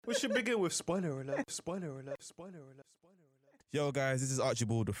We should begin with spoiler alert. Spoiler alert. Spoiler alert. Spoiler alert. Yo guys, this is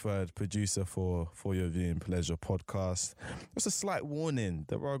Archibald III, producer for Your Viewing Pleasure podcast. Just a slight warning,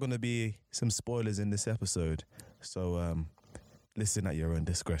 there are going to be some spoilers in this episode, so listen at your own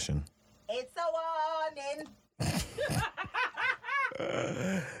discretion. It's a warning.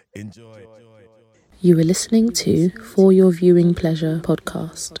 Enjoy. You are listening to For Your Viewing Pleasure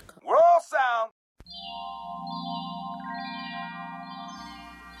podcast. Roll sound.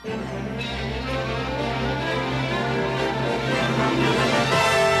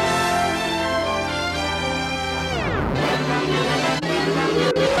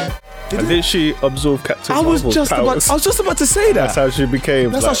 And did she absorb Captain Marvel's powers? I was just about to say that. That's how she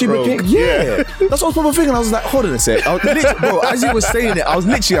became. That's like, how she rogue. became. Yeah. That's what I was probably thinking. I was like, hold on a sec. Bro, as you were saying it, I was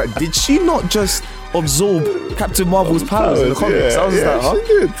literally like, did she not just absorb Captain Marvel's powers in the comics? I was just like, huh? She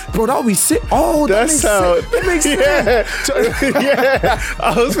did. Bro, that would be sick. Oh, That's that makes sense. That makes sense. Yeah.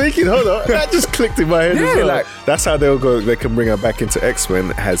 I was thinking, hold on, that just clicked in my head. Yeah, as well. like- that's how they'll go. They can bring her back into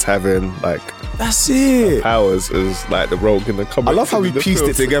X-Men as having like That's it. powers as like the rogue in the comics. I love how we and the pieced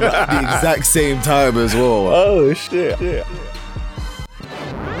it films. together at the exact same time as well. Oh shit! Yeah.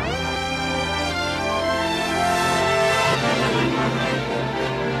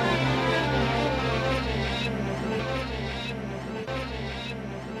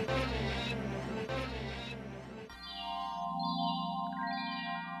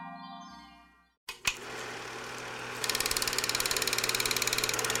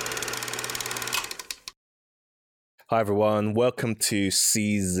 Hi everyone, welcome to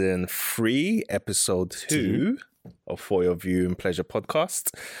season 3, episode 2 of For Your View and Pleasure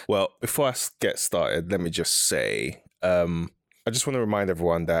podcast. Well, before I get started, let me just say, I just want to remind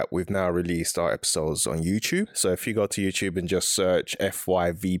everyone that we've now released our episodes on YouTube. So if you go to YouTube and just search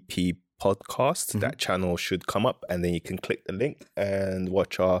FYVP podcast, that channel should come up and then you can click the link and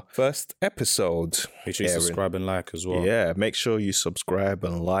watch our first episode. Make sure you airing. subscribe and like as well. Yeah, make sure you subscribe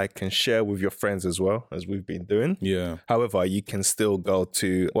and like and share with your friends as well, as we've been doing. Yeah. However, you can still go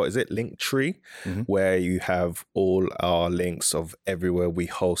to, Linktree, where you have all our links of everywhere we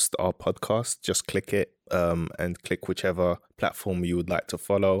host our podcast. Just click it and click whichever platform you would like to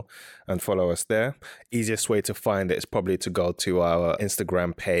follow and follow us there. Easiest way to find it is probably to go to our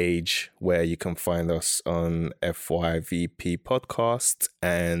Instagram page where you can find us on FYVP podcast.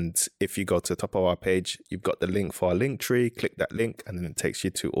 And if you go to the top of our page, you've got the link for our Linktree. Click that link and then it takes you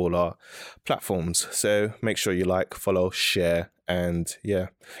to all our platforms. So make sure you like, follow, share. And yeah,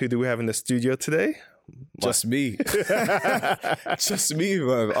 who do we have in the studio today? Just me. Just me,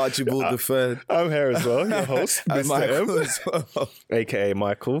 man. Archibald III. I'm here as well, your host, And Mr. Michael M, as well. aka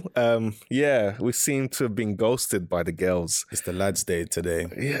Michael. Yeah, we seem to have been ghosted by the girls. It's the lads' day today.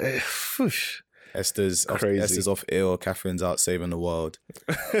 Yeah, whoosh. Esther's Crazy. off ill. Catherine's out saving the world.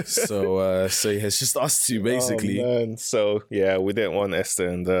 So yeah, it's just us two basically. Oh, man. So yeah, we didn't want Esther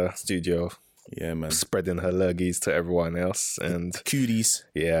in the studio Yeah, man. spreading her lurgies to everyone else. And Cuties.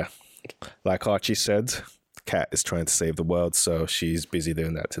 yeah, like Archie said, Kat is trying to save the world, so she's busy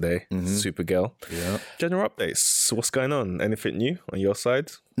doing that today. Supergirl. Yeah. General updates. What's going on? Anything new on your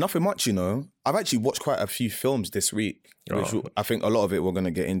side? Nothing much, you know. I've actually watched quite a few films this week, which I think a lot of it we're going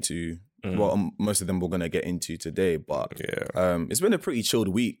to get into. Well, most of them we're going to get into today, but it's been a pretty chilled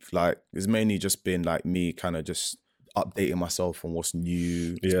week. Like, it's mainly just been like me kind of just updating myself on what's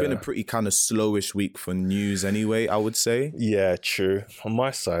new. It's been a pretty kind of slowish week for news anyway, I would say. Yeah, true. On my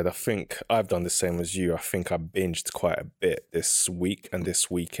side, I think I've done the same as you. I think I binged quite a bit this week and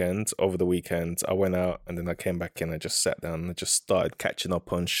this weekend. Over the weekend, I went out and then I came back in and just sat down and just started catching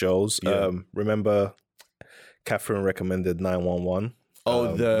up on shows. Yeah. Remember Catherine recommended 911?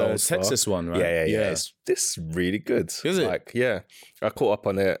 Oh, the Lone Star? Texas one, right? Yeah. It's really good. Is it? Like, yeah. I caught up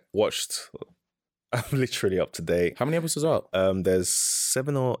on it, watched. I'm literally up to date. How many episodes out? There's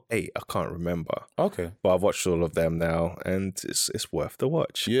 7 or 8, I can't remember. Okay. But I've watched all of them now, and it's worth the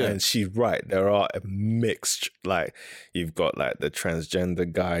watch. Yeah. And she's right. There are a mixed, like, you've got like the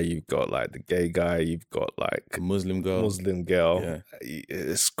transgender guy, you've got like the gay guy, you've got like Muslim girl. Muslim girl. Yeah.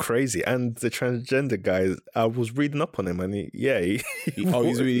 It's crazy. And the transgender guy, I was reading up on him, and he's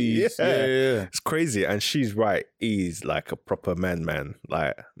really... Yeah. It's crazy. And she's right. He's like a proper man.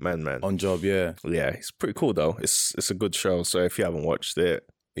 Like, man. On job, yeah. Yeah, it's pretty cool though. It's a good show. So if you haven't watched it,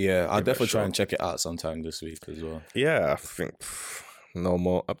 Yeah, I'll Give it a definitely try shot. and check it out sometime this week as well. yeah, I think no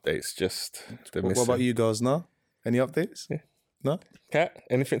more updates. Just the What about you guys now? Any updates? Yeah. No? Kat,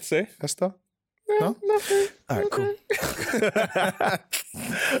 anything to say? Esther? No? Nothing. All right, cool.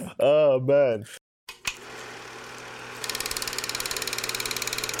 Oh man.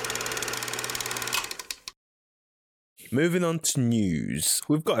 Moving on to news.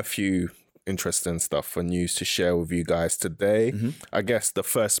 We've got a few interesting stuff for news to share with you guys today. I guess the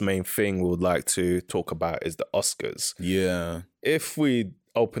first main thing we would like to talk about is the Oscars. Yeah. If we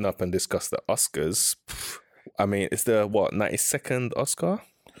open up and discuss the Oscars, I mean, it's the 92nd Oscar?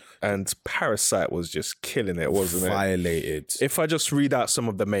 And Parasite was just killing it, wasn't it? Violated. If I just read out some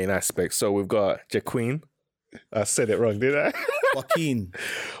of the main aspects. So we've got Joaquin. I said it wrong, did I?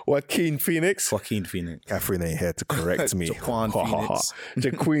 Joaquin Phoenix. Joaquin Phoenix. Catherine ain't here to correct me. Joaquin Phoenix.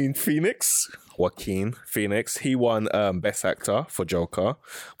 Joaquin Phoenix. Joaquin Phoenix. He won Best Actor for Joker,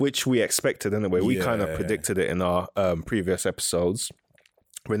 which we expected anyway. We kind of predicted it in our previous episodes.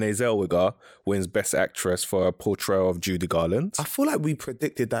 Renee Zellweger wins Best Actress for a portrayal of Judy Garland. I feel like we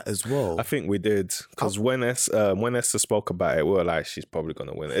predicted that as well. I think we did, because when Esther spoke about it, we were like, she's probably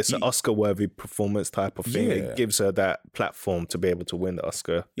going to win it. It's an Oscar-worthy performance type of thing. It gives her that platform to be able to win the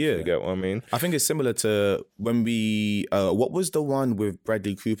Oscar. Yeah. You get what I mean? I think it's similar to when we... what was the one with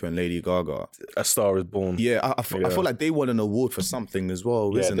Bradley Cooper and Lady Gaga? A Star is Born. Yeah, I feel like they won an award for something as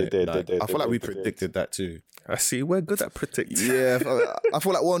well, isn't it? They Like, did. I feel like we predicted that too. I see. We're good at predicting. Yeah, I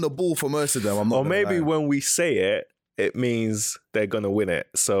feel like we're on the ball for most of them. I'm not Or maybe lie. when we say it, it means they're going to win it.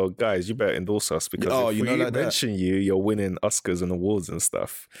 So, guys, you better endorse us, because if we mention you're winning Oscars and awards and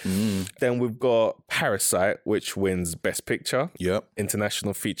stuff. Then we've got Parasite, which wins Best Picture. Yep.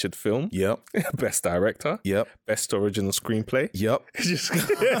 International Featured Film. Yep. Best Director. Yep. Best Original Screenplay. Yep.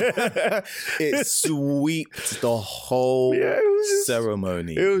 It swept the whole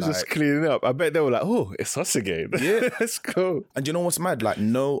ceremony. It was just cleaning up. I bet they were like, oh, it's us again. Yeah. Let's go. And you know what's mad? Like,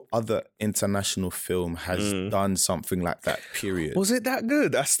 no other international film has done something like that, period. Was it that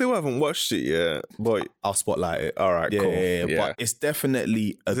good? I still haven't watched it yet. But I'll spotlight it. all right, Yeah, cool. yeah. But it's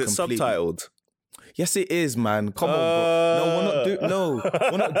definitely a Is it subtitled? Yes, it is, man. Come on, bro.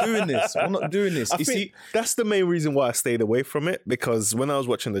 We're not doing this. We're not doing this. I think that's the main reason why I stayed away from it, because when I was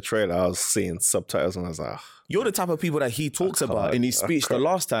watching the trailer, I was seeing subtitles and I was like, you're the type of people that he talks about in his speech the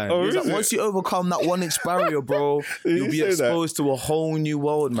last time. Oh, He's like, once you overcome that 1 inch barrier, bro, you'll be exposed to a whole new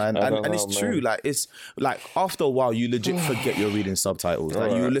world, man. And it's true. Like, it's like after a while, you legit forget you're reading subtitles.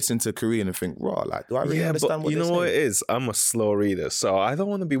 Like, you listen to Korean and think, raw, like, do I really understand what you they're know what it saying? is? I'm a slow reader, so I don't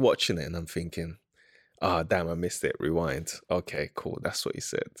want to be watching it and I'm thinking, damn, I missed it. Rewind. Okay, cool. That's what you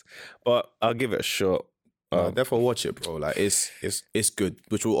said. But I'll give it a shot. Therefore, watch it, bro. Like, it's good,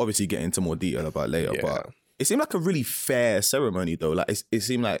 which we'll obviously get into more detail about later. Yeah. But it seemed like a really fair ceremony, though. Like, it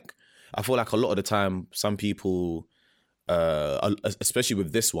seemed like, I feel like a lot of the time, some people, especially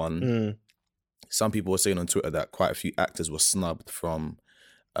with this one, some people were saying on Twitter that quite a few actors were snubbed from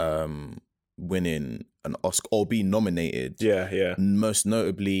winning an Oscar or being nominated. Yeah. Most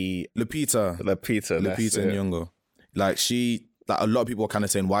notably, Lupita Nyong'o. Like, a lot of people are kind of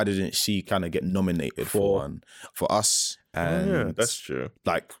saying, why didn't she kind of get nominated for one? For Us. And yeah, that's true.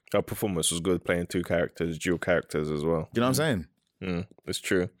 Like, her performance was good, playing two characters, dual characters as well. You know what I'm saying? It's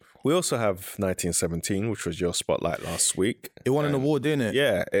true. We also have 1917, which was your spotlight last week. It won an award, didn't it?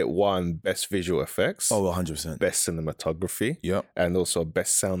 Yeah, it won Best Visual Effects. Oh, 100%. Best Cinematography. Yep. And also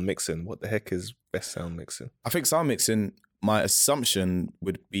Best Sound Mixing. What the heck is Best Sound Mixing? I think sound mixing, my assumption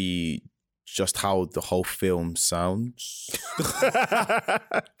would be just how the whole film sounds.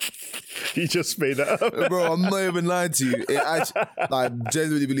 You just made that up. Bro, I'm not even lying to you. It actually, like,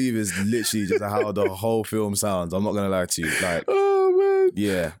 genuinely believe it's literally just how the whole film sounds. I'm not going to lie to you. Like, oh, man.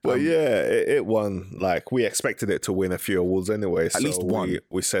 Yeah. But it won. Like, we expected it to win a few awards anyway. At least one.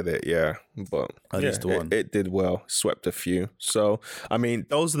 We said it, yeah. But at least one. It did well. Swept a few. So, I mean,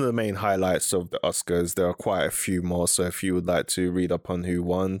 those are the main highlights of the Oscars. There are quite a few more. So if you would like to read up on who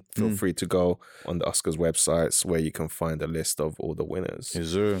won, feel free to go on the Oscars websites where you can find a list of all the winners. Yes,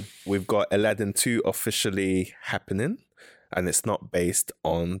 sir. We've got Aladdin 2 officially happening. And it's not based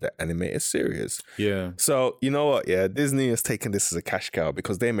on the animated series. Yeah. So, you know what? Yeah, Disney has taken this as a cash cow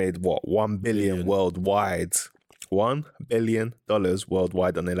because they made, what, $1 billion worldwide. $1 billion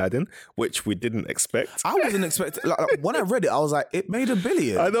worldwide on Aladdin, which we didn't expect. I wasn't expecting... Like, when I read it, I was like, it made $1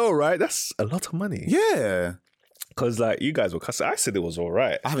 billion. I know, right? That's a lot of money. Yeah. Because, like, you guys were cussing. I said it was all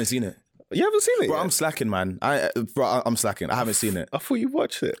right. I haven't seen it. You haven't seen it Bro, yet? I'm slacking, man. I'm slacking. I haven't seen it. I thought you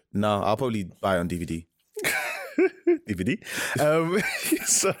watched it. No, I'll probably buy it on DVD. DVD.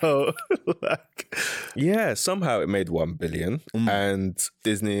 So, like, yeah, somehow it made $1 billion, and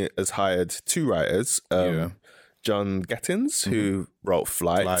Disney has hired two writers. John Gattins, who wrote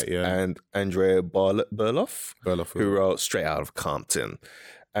Flight, and Andrea Berloff, who wrote Straight Out of Compton.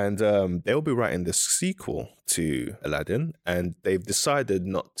 And they'll be writing the sequel to Aladdin, and they've decided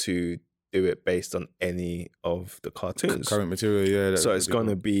not to do it based on any of the cartoons. Current material, yeah. So it's going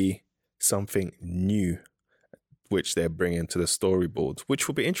to be something new which they're bringing to the storyboard, which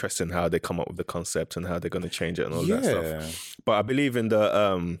will be interesting how they come up with the concept and how they're going to change it and all that stuff. But I believe in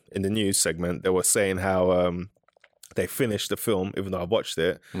the news segment, they were saying how they finished the film, even though I watched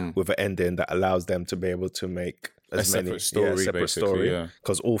it, with an ending that allows them to be able to make a separate story.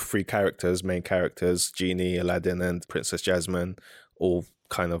 Because all three main characters, Genie, Aladdin, and Princess Jasmine, all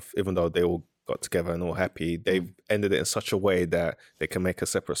kind of, even though they all got together and all happy, they've ended it in such a way that they can make a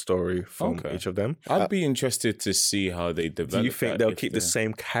separate story from each of them. I'd be interested to see how they develop. Do you think they'll keep the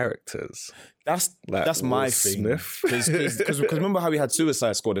same characters? That's my thing. Because Smith. remember how we had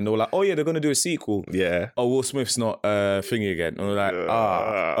Suicide Squad and they were like, oh yeah, they're going to do a sequel. Yeah. Oh, Will Smith's not thingy again. And we're like,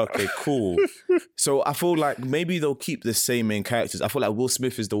 okay, cool. So I feel like maybe they'll keep the same main characters. I feel like Will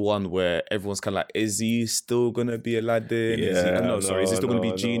Smith is the one where everyone's kind of like, is he still going to be Aladdin? Yeah, is he still going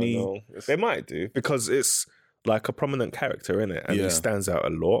to be Genie? No. They might do, because it's like a prominent character in it, and he stands out a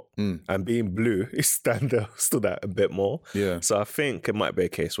lot. And being blue, he stood out a bit more. Yeah. So I think it might be a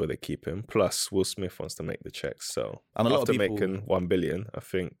case where they keep him. Plus, Will Smith wants to make the checks. So and a lot after of people, making $1 billion, I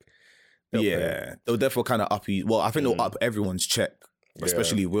think. They'll definitely kind of up. Well, I think they'll up everyone's check,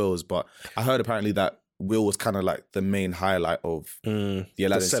 especially Will's. But I heard apparently that Will was kind of like the main highlight of the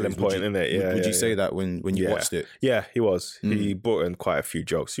Aladdin selling series. point in it. Yeah, would you say that when you watched it? Yeah, he was. He brought in quite a few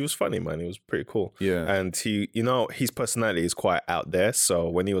jokes. He was funny, man. He was pretty cool. Yeah, and his personality is quite out there. So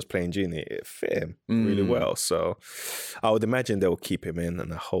when he was playing Genie, it fit him really well. So I would imagine they will keep him in,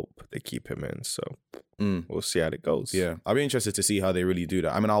 and I hope they keep him in. So we'll see how it goes. Yeah, I'll be interested to see how they really do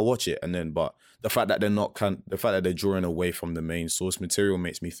that. I mean, I'll watch it, but the fact that they're drawing away from the main source material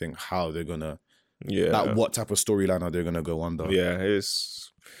makes me think how they're gonna. Yeah, like what type of storyline are they going to go under? Yeah,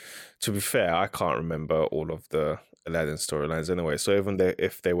 to be fair, I can't remember all of the Aladdin storylines anyway. So even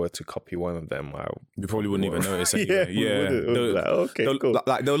if they were to copy one of them, you probably wouldn't even notice anyway.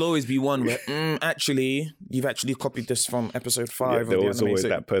 There'll always be one where actually you've actually copied this from episode 5. There was always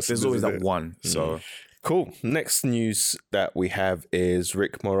that person. There's always that one. So. Cool. Next news that we have is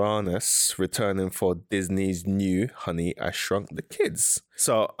Rick Moranis returning for Disney's new Honey, I Shrunk the Kids.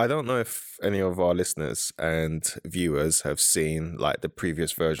 So I don't know if any of our listeners and viewers have seen like the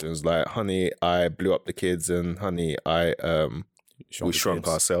previous versions, like Honey, I Blew Up the Kids and Honey, We Shrunk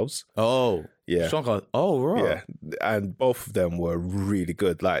Ourselves. Oh, yeah. Right. Yeah. And both of them were really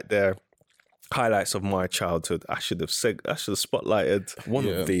good. Like they're highlights of my childhood. I should have spotlighted one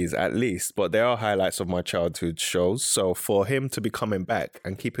of these at least, but they are highlights of my childhood shows. So for him to be coming back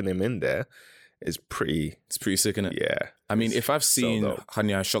and keeping him in there is pretty sick, isn't it? Yeah. I mean, if I've seen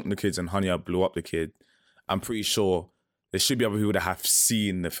Honey, I Shrunk the Kids and Honey, I Blew Up the Kid, I'm pretty sure there should be other people that have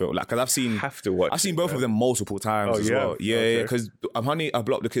seen the film. Like, because I've seen both of them multiple times as well. Yeah, because Honey, I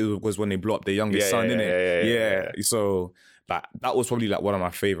Blew Up the Kid was when they blew up their youngest son, innit? Yeah. So that was probably like one of my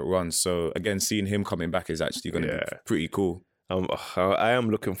favorite runs. So again, seeing him coming back is actually going to be pretty cool. I am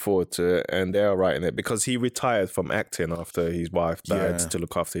looking forward to it, and they are writing it because he retired from acting after his wife died to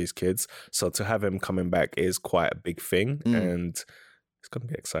look after his kids. So to have him coming back is quite a big thing, and it's going to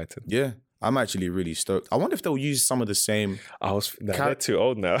be exciting. Yeah. I'm actually really stoked. I wonder if they'll use some of the same. They're too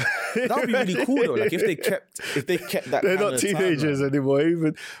old now. That would be really cool though. Like if they kept that. They're not teenagers anymore.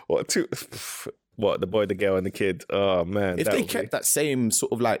 Even the boy, the girl, and the kid. Oh man! If they kept that same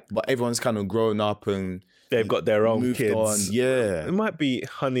sort of like, but everyone's kind of grown up and they've got their own kids. On. Yeah, it might be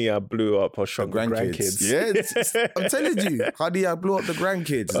Honey, I Blew Up or Shrunk the Grandkids. Yeah, I'm telling you, Honey, I Blew Up the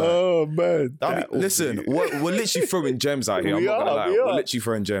Grandkids. Like, oh man! Listen, we're literally throwing gems out here. I'm not gonna lie. We're literally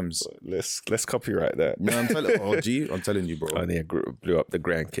throwing gems. Let's copyright that. Yeah, I'm telling you, bro. Honey, I Blew Up the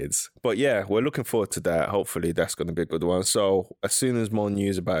Grandkids. But yeah, we're looking forward to that. Hopefully, that's going to be a good one. So as soon as more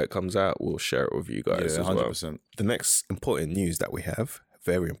news about it comes out, we'll share it with you guys. Yeah, 100%. Well. The next important news that we have,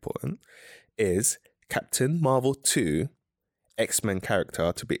 very important, is Captain Marvel 2 X-Men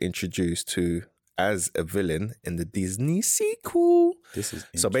character to be introduced to as a villain in the Disney sequel.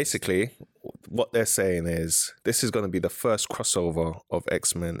 So basically, what they're saying is this is going to be the first crossover of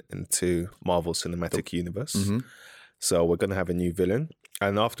X-Men into Marvel Cinematic Universe. Mm-hmm. So we're going to have a new villain.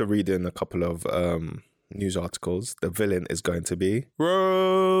 And after reading a couple of news articles, the villain is going to be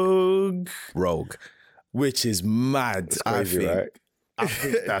Rogue. Which is mad. It's crazy, right? I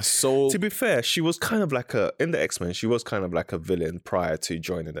think that's so. To be fair, she was kind of like in the X-Men, she was kind of like a villain prior to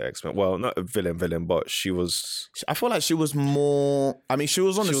joining the X-Men. Well, not a villain, but she was. I feel like she was more. I mean, she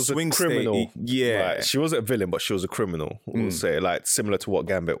was on the swing criminal. Yeah, like, she wasn't a villain, but she was a criminal. We'll say like similar to what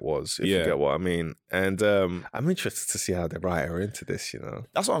Gambit was. If you get what I mean. And I'm interested to see how they write her into this. You know,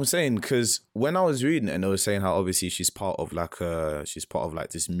 that's what I'm saying. Because when I was reading it, and they were saying how obviously she's part of like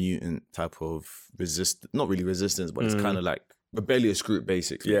this mutant type of not really resistance, but it's kind of like rebellious group,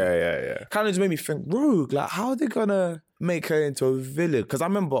 basically. Yeah. Kind of just made me think, Rogue, like, how are they gonna make her into a villain? Because I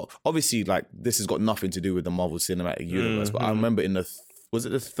remember, obviously, like, this has got nothing to do with the Marvel Cinematic Universe, but I remember in was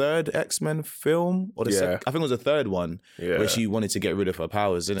it the third X-Men film? Or the I think it was the third one, where she wanted to get rid of her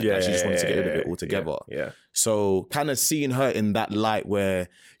powers, didn't it? Yeah, Like, she just wanted to get rid of it altogether. Yeah. So kind of seeing her in that light where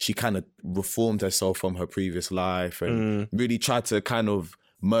she kind of reformed herself from her previous life and really tried to kind of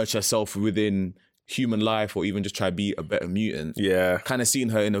merge herself within human life or even just try to be a better mutant. Yeah. Kind of seeing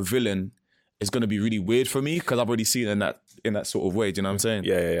her in a villain is going to be really weird for me because I've already seen her in that sort of way. Do you know what I'm saying?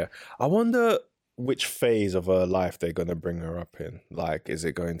 Yeah. I wonder which phase of her life they're going to bring her up in. Like, is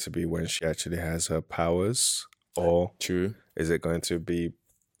it going to be when she actually has her powers? Or True. Is it going to be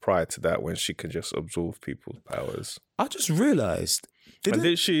prior to that when she can just absorb people's powers? I just realised.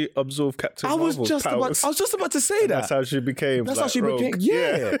 Did she absorb Captain Marvel's powers? I was just about to say that. That's how she became. That's like, how she Rogue. became.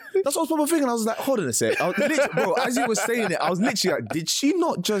 Yeah. That's what I was probably thinking. I was like, hold on a sec. Bro, as you were saying it, I was literally like, did she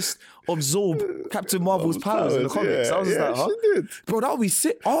not just absorb Captain Marvel's powers in the comics? Yeah, I was just like, huh? she did. Bro, that would be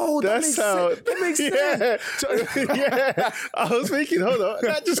sick. Oh, that makes sense. That makes sense. Yeah. I was thinking, hold on,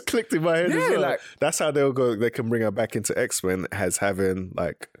 that just clicked in my head as well. Like, that's how they'll go. They can bring her back into X-Men as having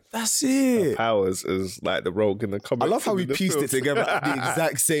like that's it. powers as like the Rogue in the comics. I love how we pieced it together at the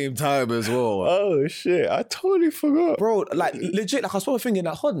exact same time as well. Oh shit, I totally forgot. Bro, like legit, like I was probably thinking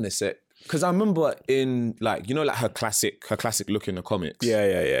that, hold on a sec. Because I remember in like, you know, like her classic look in the comics.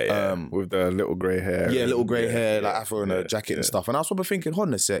 Yeah. With the little grey hair. Yeah, little grey hair, like afro and a jacket and stuff. And I was probably thinking, hold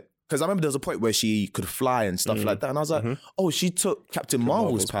on a sec. Because I remember there was a point where she could fly and stuff like that. And I was like, oh, she took Captain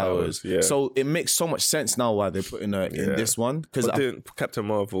Marvel's powers. Yeah. So it makes so much sense now why they're putting her in this one. Because Captain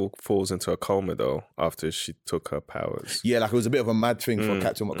Marvel falls into a coma though after she took her powers. yeah, like it was a bit of a mad thing for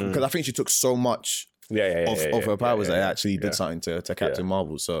Captain Marvel. Because I think she took so much of her powers that it actually did something to Captain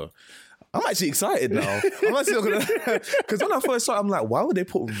Marvel. So I'm actually excited now. I'm actually not gonna, because when I first saw it, I'm like, why would they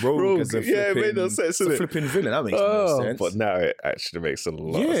put Rogue as a flipping, it made no sense, a flipping villain? That makes no sense. But now it actually makes a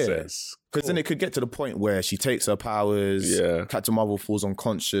lot of sense. Because then it could get to the point where she takes her powers, Captain Marvel falls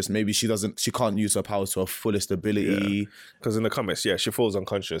unconscious, maybe she can't use her powers to her fullest ability. Because in the comics, she falls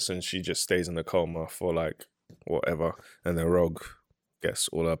unconscious and she just stays in the coma for like whatever, and then Rogue gets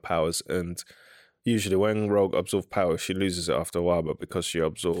all her powers. And usually when Rogue absorbs power, she loses it after a while, but because she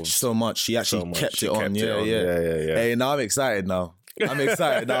absorbs so much, she actually kept it on. Yeah. Hey, now I'm excited now. I'm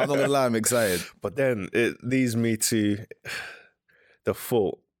excited now. I'm not gonna lie, I'm excited. But then it leads me to the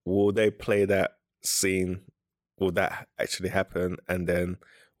thought, will they play that scene? Will that actually happen? And then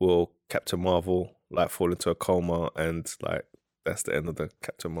will Captain Marvel like fall into a coma and like that's the end of the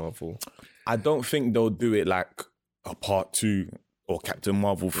Captain Marvel? I don't think they'll do it like a part 2 or Captain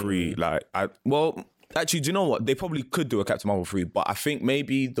Marvel 3. Actually, do you know what? They probably could do a Captain Marvel 3, but I think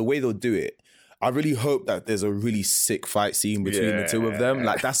maybe the way they'll do it, I really hope that there's a really sick fight scene between the two of them.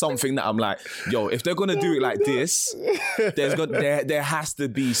 Like, that's something that I'm like, yo, if they're gonna do it like this, there has to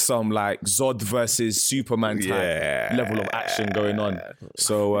be some like Zod versus Superman type level of action going on.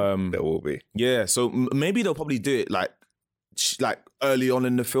 So there will be. Yeah, so maybe they'll probably do it like early on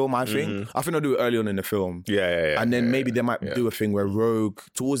in the film, I think. I think they'll do it early on in the film. Yeah. And then maybe they might do a thing where Rogue,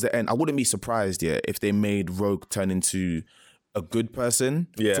 towards the end, I wouldn't be surprised if they made Rogue turn into a good person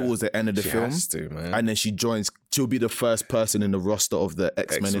towards the end of the film. Has to, man. And then she'll be the first person in the roster of the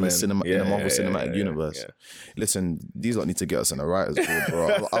X-Men in the Marvel Cinematic Universe. Yeah. Listen, these lot need to get us in a writer's board,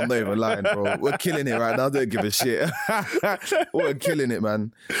 bro. I'm not even lying, bro. We're killing it right now. I don't give a shit. We're killing it,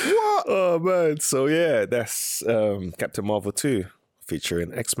 man. What? Oh, man. So, yeah, that's Captain Marvel 2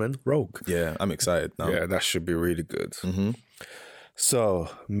 featuring X-Men Rogue. Yeah, I'm excited now. Yeah, that should be really good. So,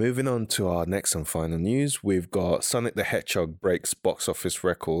 moving on to our next and final news, we've got Sonic the Hedgehog breaks box office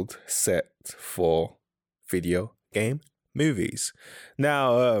record set for video game movies.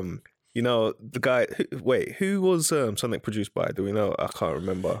 Now, you know, the guy, who was Sonic produced by? Do we know? I can't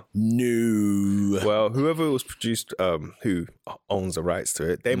remember. No. Well, whoever it was produced, who owns the rights to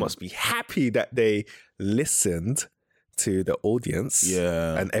it, they must be happy that they listened to the audience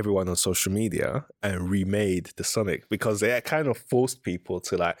and everyone on social media and remade the Sonic, because they kind of forced people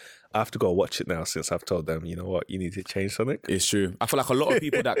to like, I have to go watch it now since I've told them, you know what, you need to change Sonic. It's true. I feel like a lot of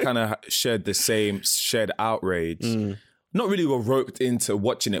people that kind of shared outrage, not really were roped into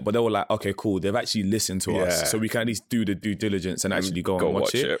watching it, but they were like, okay, cool, they've actually listened to us, so we can at least do the due diligence and actually go and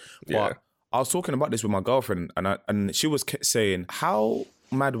watch it. But I was talking about this with my girlfriend and she was saying, how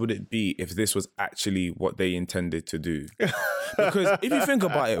mad would it be if this was actually what they intended to do? Because if you think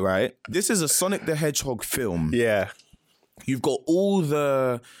about it, right, this is a Sonic the Hedgehog film. Yeah. You've got all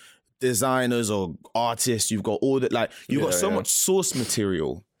the designers or artists, you've got all that, like, you've got so much source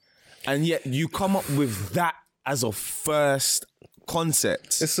material, and yet you come up with that as a first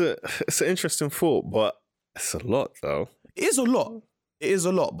concept. It's an interesting thought, but it's a lot though. It is a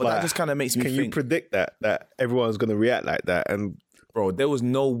lot. But that just kind of makes me think. Can you predict that everyone's going to react like that? And bro, there was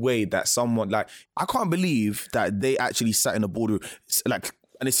no way that someone like, I can't believe that they actually sat in a boardroom like,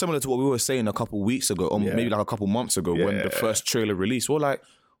 and it's similar to what we were saying a couple weeks ago, or maybe like a couple months ago when the first trailer released. We're like,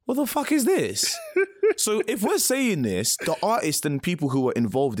 what the fuck is this? So if we're saying this, the artists and people who were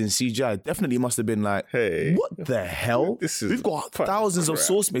involved in CGI definitely must have been like, hey, what the hell? We've got thousands of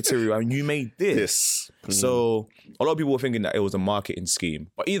source material and you made this. So a lot of people were thinking that it was a marketing scheme.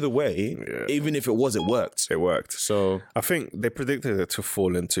 But either way, even if it was, it worked. It worked. So I think they predicted it to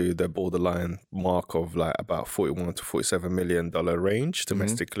fall into the borderline mark of like about $41 to $47 million range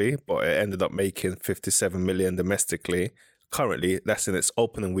domestically, but it ended up making $57 million domestically. Currently, that's in its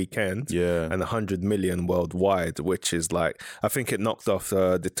opening weekend, and 100 million worldwide, which is like, I think it knocked off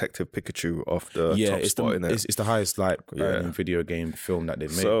Detective Pikachu off the top spot in it. It's the highest video game film that they've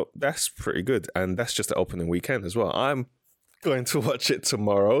made. So that's pretty good, and that's just the opening weekend as well. I'm going to watch it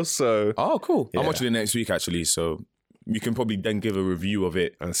tomorrow, so cool. I'm watching it next week actually, so you can probably then give a review of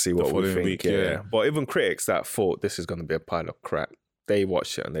it and see what we think. But even critics that thought this is going to be a pile of crap, they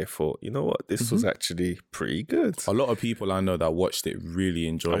watched it and they thought, you know what, this was actually pretty good. A lot of people I know that watched it really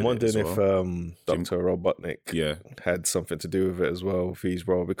enjoyed it. I'm wondering if Dr. Robotnik had something to do with it as well, with his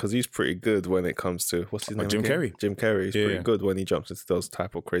role, because he's pretty good when it comes to, what's his name? Jim Carrey. Jim Carrey is pretty good when he jumps into those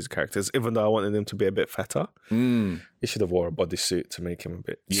type of crazy characters, even though I wanted him to be a bit fatter. He should have wore a bodysuit to make him a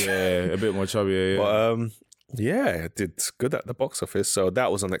bit... a bit more chubby, But it did good at the box office, so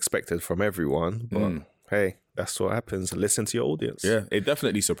that was unexpected from everyone, but hey, that's what happens. Listen to your audience. Yeah, it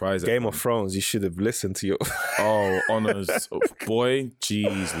definitely surprised Game of Thrones, you should have listened to your... honors. Boy,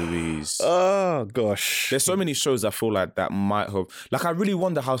 jeez Louise. Oh, gosh. There's so many shows I feel like that might have... Like, I really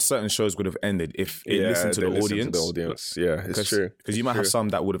wonder how certain shows would have ended if it listened to the audience. Yeah, it's true. Because you might have some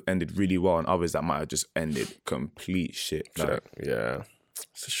that would have ended really well and others that might have just ended complete shit. Like,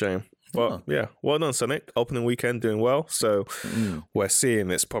 it's a shame. But well done, Sonic. Opening weekend doing well. So we're seeing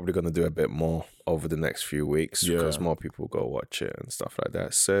it's probably going to do a bit more over the next few weeks because more people go watch it and stuff like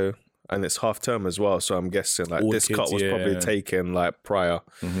that. So, and it's half term as well. So I'm guessing like all this kids, cut was probably taken like prior.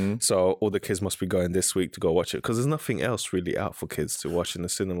 So all the kids must be going this week to go watch it because there's nothing else really out for kids to watch in the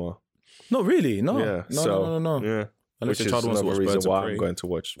cinema. Not really. No. Yeah. No. Yeah. Unless Which your child is wants to another watch reason why Birds I'm of going to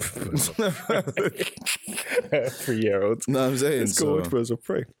watch 3-year-old. No, I'm saying Let's go watch Birds of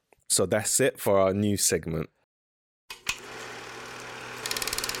Prey. So that's it for our new segment.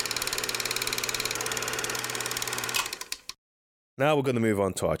 Now we're going to move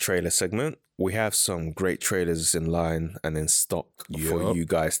on to our trailer segment. We have some great trailers in line and in stock for you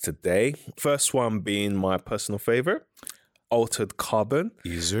guys today. First one being my personal favorite, Altered Carbon.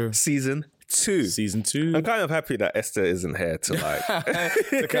 Season 2. I'm kind of happy that Esther isn't here to like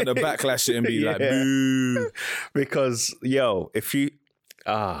to kind of backlash it and be like, boo. Because if you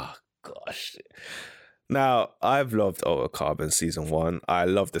gosh. Now, I've loved Altered Carbon season 1. I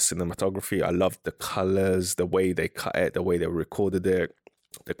love the cinematography. I love the colors, the way they cut it, the way they recorded it,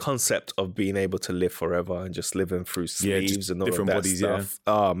 the concept of being able to live forever and just living through sleeves and all of that bodies, stuff.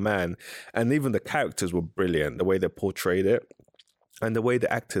 Oh, man. And even the characters were brilliant. The way they portrayed it and the way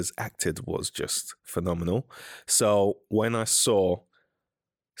the actors acted was just phenomenal. So when I saw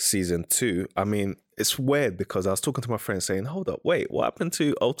season 2, I mean, it's weird because I was talking to my friend saying, hold up, wait, what happened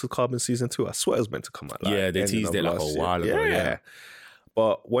to Altered Carbon season 2? I swear it was meant to come out. Like, they teased it like a while ago. Yeah.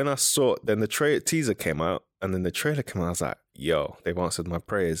 But when I saw, then the teaser came out and then the trailer came out, I was like, yo, they've answered my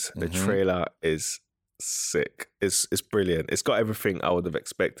prayers. The trailer is sick. It's brilliant. It's got everything I would have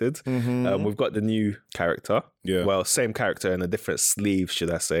expected. We've got the new character. Yeah. Well, same character in a different sleeve,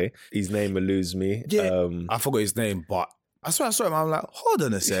 should I say. His name eludes me. Yeah. I forgot his name, but I swear I saw him. I'm like, hold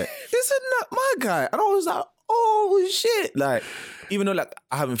on a sec. Isn't that my guy? And I was like, oh shit. Like, even though like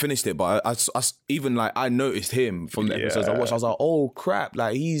I haven't finished it, but I even like I noticed him from the episodes I watched. I was like, oh crap.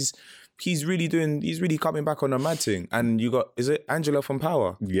 Like he's really coming back on a mad thing. And you got, is it Angela from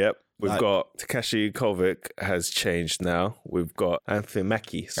Power? Yep. We've got Takashi Kovac has changed now. We've got Anthony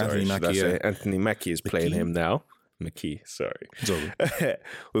Mackie. Anthony Mackie is playing him now. McKee, sorry.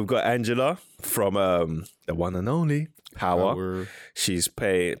 We've got Angela from the one and only Power. She's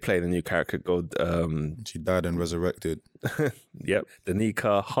playing a new character called... she died and resurrected. Yep.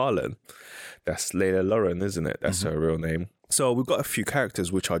 Danica Harlan. That's Layla Lauren, isn't it? That's her real name. So we've got a few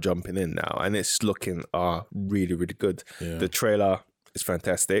characters which are jumping in now and it's looking really, really good. Yeah. The trailer is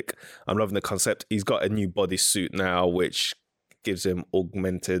fantastic. I'm loving the concept. He's got a new bodysuit now, which gives him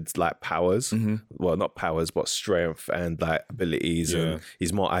augmented like powers. Well, not powers, but strength and like abilities. And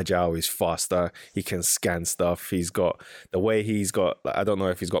he's more agile. He's faster. He can scan stuff. He's got the way he's got. Like, I don't know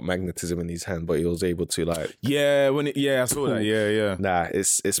if he's got magnetism in his hand, but he was able to like. Yeah, I saw that. Yeah. Nah,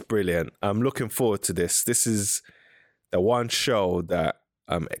 it's brilliant. I'm looking forward to this. This is the one show that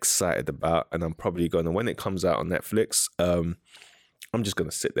I'm excited about, and I'm probably gonna, when it comes out on Netflix, I'm just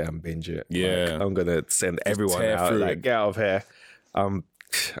gonna sit there and binge it. Yeah, like, I'm gonna send everyone out, like get out of here, and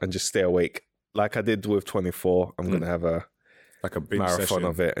just stay awake like I did with 24. I'm gonna have a binge marathon session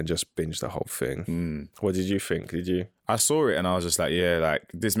of it and just binge the whole thing. What did you think? Did you? I saw it and I was just like, yeah, like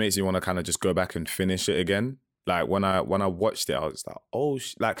this makes me want to kind of just go back and finish it again. Like when I watched it, I was like, oh,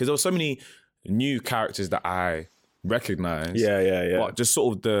 like because there were so many new characters that I recognize. Yeah. But just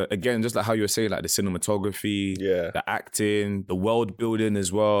sort of just like how you were saying, like the cinematography, the acting, the world building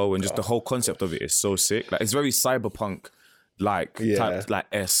as well, and just the whole concept of it is so sick. Like it's very cyberpunk, like type, like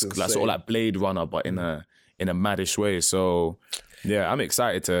esque, like sort of like Blade Runner, but in a maddish way. So yeah, I'm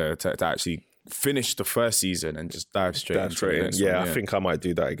excited to actually finish the first season and just dive straight into the next one. I think I might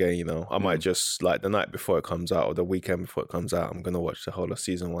do that again, you know. I might just like the night before it comes out or the weekend before it comes out, I'm gonna watch the whole of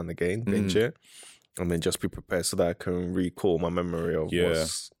season 1 again, binge it, and then just be prepared so that I can recall my memory of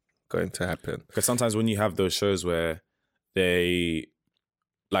what's going to happen. Because sometimes when you have those shows where they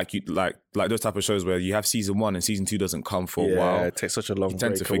like those type of shows where you have season 1 and season 2 doesn't come for a while. It takes such a long you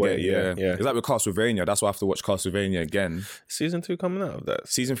tend break to forget, away. Yeah. It's like with Castlevania. That's why I have to watch Castlevania again. Season 2 coming out of that?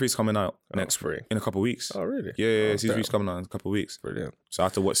 Season 3's coming out next spring. In a couple of weeks. Oh, really? Yeah, season 3's coming out in a couple of weeks. Brilliant. So I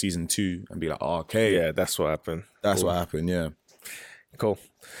have to watch season 2 and be like, oh, okay. Yeah, that's what happened. That's what happened, yeah. Cool.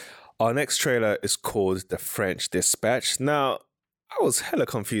 Our next trailer is called The French Dispatch. Now, I was hella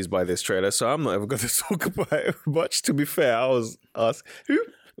confused by this trailer, so I'm not ever going to talk about it much. To be fair, I was asked, who?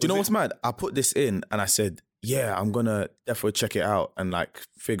 Do you know what's mad? I put this in and I said, yeah, I'm going to definitely check it out and like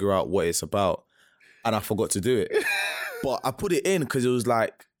figure out what it's about. And I forgot to do it. But I put it in because it was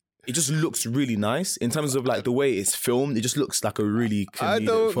like, it just looks really nice. In terms of like the way it's filmed, it just looks like a really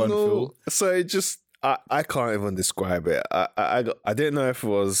comedic, fun film. So it just, I can't even describe it. I didn't know if it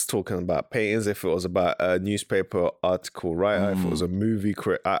was talking about paintings, if it was about a newspaper article writer, if it was a movie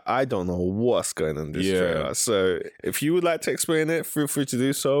I don't know what's going on in this trailer. So if you would like to explain it, feel free to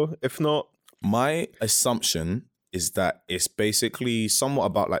do so. If not, my assumption is that it's basically somewhat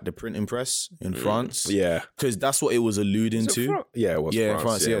about like the printing press in France. Yeah. Because that's what it was alluding to. Yeah, it was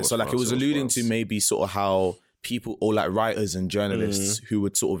France. Yeah, so like it was alluding to maybe sort of how people or like writers and journalists who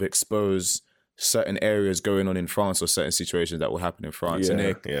would sort of expose certain areas going on in France or certain situations that will happen in France, and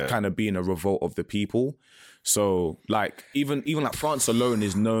they're kind of being a revolt of the people. So like even like France alone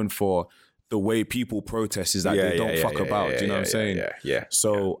is known for the way people protest is that they don't fuck about. Do you know what I'm saying? Yeah.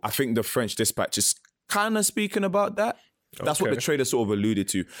 So I think the French Dispatch is kind of speaking about that. That's what the trailer sort of alluded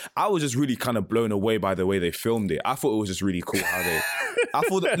to. I was just really kind of blown away by the way they filmed it. I thought it was just really cool how they.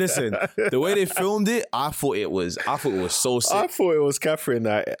 Listen, the way they filmed it, I thought it was so sick. I thought it was Catherine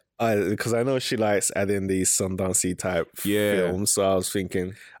that because I know she likes adding these Sundancey type films. So I was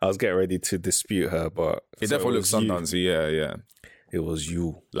thinking I was getting ready to dispute her, but it definitely looks Sundancey. Yeah. It was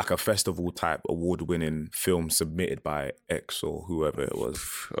you. Like a festival type award-winning film submitted by X or whoever it was.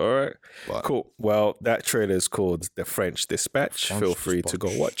 All right. Cool. Well, that trailer is called The French Dispatch. Feel free to go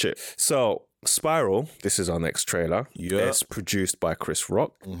watch it. So, Spiral, this is our next trailer. Yeah. It's produced by Chris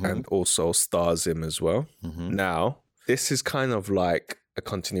Rock and also stars him as well. Now, this is kind of like a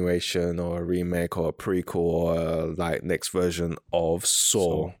continuation or a remake or a prequel or like next version of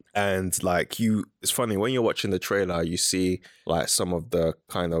Saw. And like it's funny when you're watching the trailer, you see like some of the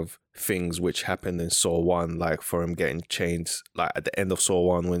kind of things which happened in Saw 1, like for him getting chained, like at the end of Saw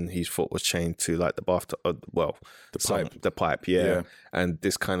 1 when his foot was chained to like the bathtub, the pipe, yeah. And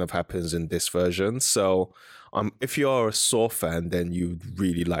this kind of happens in this version. So if you are a Saw fan, then you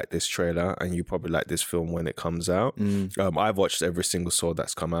really like this trailer and you probably like this film when it comes out. I've watched every single Saw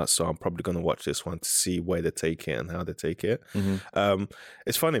that's come out, so I'm probably going to watch this one to see where they take it and how they take it.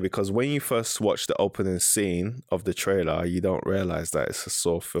 It's funny because when you first watch the opening scene of the trailer, you don't realize that it's a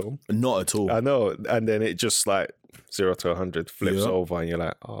Saw film. Not at all. I know. And then it just like 0 to 100 flips over and you're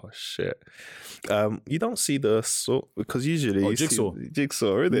like, oh shit. You don't see the Saw because usually you Jigsaw. see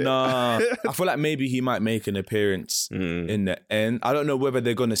Jigsaw, really? Nah, I feel like maybe he might make an appearance in the end. I don't know whether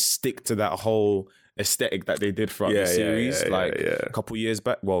they're going to stick to that whole aesthetic that they did throughout the series, a couple years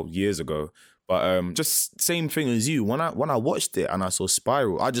back, years ago. But just same thing as you. When I watched it and I saw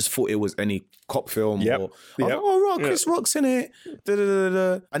Spiral, I just thought it was any cop film. Yep. Or, I was like, oh, right, Chris Rock's in it. Da, da, da,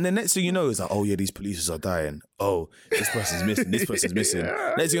 da. And then next thing you know, it's like, oh yeah, these police are dying. Oh, this person's missing. This person's missing.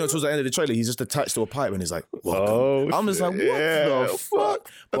 Next thing you know, towards the end of the trailer, he's just attached to a pipe and he's like, welcome. I'm just like, what the fuck?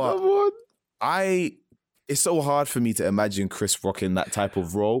 But it's so hard for me to imagine Chris Rock in that type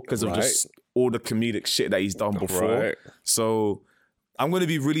of role because of just all the comedic shit that he's done before. Right. So I'm going to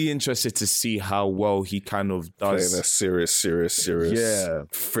be really interested to see how well he kind of does. Playing a serious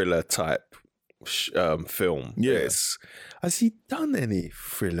thriller type film. Yes. Has he done any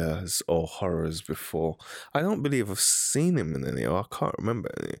thrillers or horrors before? I don't believe I've seen him in any, or I can't remember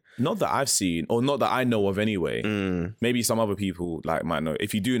any. Not that I've seen, or not that I know of anyway. Maybe some other people might know.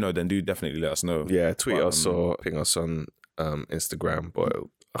 If you do know, then do definitely let us know. Yeah, tweet us or ping us on Instagram, but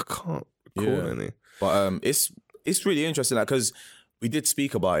I can't recall any. But it's really interesting because we did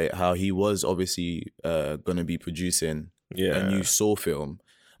speak about it, how he was obviously going to be producing a new Saw film.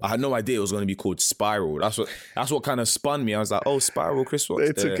 I had no idea it was going to be called Spiral. That's what kind of spun me. I was like, oh, Spiral, Chris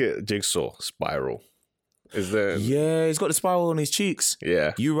Rock's They took it, Jigsaw, Spiral. Is there? Yeah, he's got the spiral on his cheeks.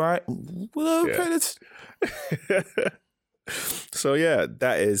 Yeah. You right? Well, okay, So yeah,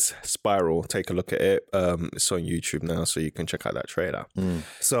 that is Spiral. Take a look at it. It's on YouTube now, so you can check out that trailer.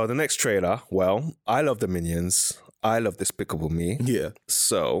 So the next trailer, well, I love the Minions. I love Despicable Me. Yeah.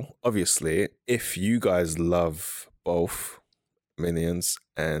 So obviously, if you guys love both Minions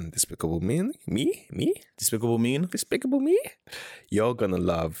and Despicable Me, Despicable Me, you're gonna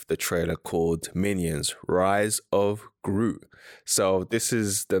love the trailer called Minions: Rise of Gru. So this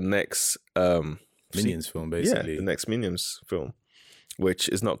is the next Minions film, basically. Yeah, the next Minions film, which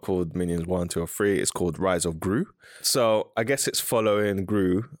is not called Minions 1, 2, or 3. It's called Rise of Gru. So I guess it's following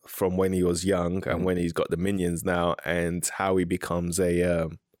Gru from when he was young and when he's got the Minions now, and how he becomes a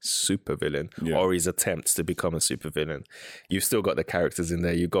supervillain, or his attempts to become a supervillain. You've still got the characters in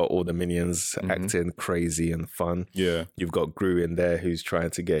there. You've got all the Minions acting crazy and fun. Yeah. You've got Gru in there who's trying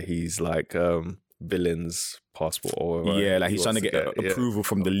to get his villain's passport, or he's trying to get approval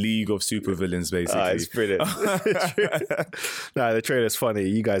from the League of Supervillains, basically. It's brilliant. The trailer's funny.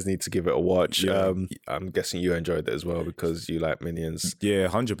 You guys need to give it a watch. I'm guessing you enjoyed it as well because you like Minions. Yeah,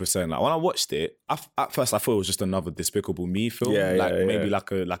 100%. Like when I watched it, at first I thought it was just another Despicable Me film, maybe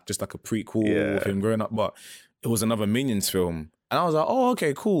like a prequel of him growing up, but it was another Minions film, and I was like, oh,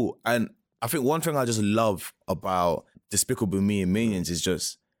 okay, cool. And I think one thing I just love about Despicable Me and Minions is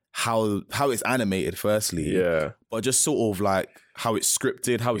just how it's animated, firstly, but just sort of like how it's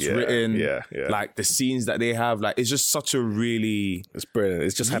scripted, how it's written, like the scenes that they have, like it's just such a really, it's brilliant.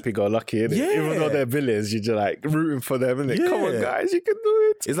 It's just happy-go-lucky, isn't it? Even though they're villains, you're just like rooting for them, isn't it? Come on, guys, you can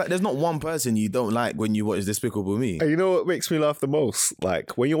do it. It's like there's not one person you don't like when you watch Despicable Me. And you know what makes me laugh the most?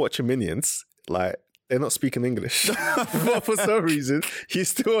 Like when you're watching Minions, like they're not speaking English. But for some reason, you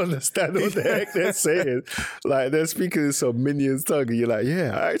still understand what the heck they're saying. Like they're speaking in some Minions tongue, and you're like,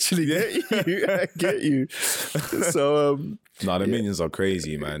 yeah, I actually get you. I get you. So, the Minions are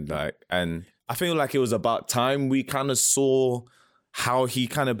crazy, man. Like, and I feel like it was about time we kind of saw how he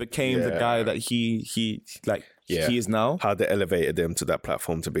kind of became the guy that he is now. How they elevated him to that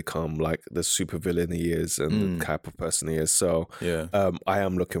platform to become like the super villain he is and the type of person he is. So I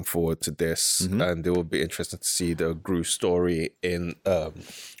am looking forward to this, and it will be interesting to see the Gru story in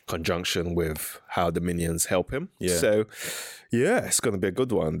conjunction with how the Minions help him. So it's going to be a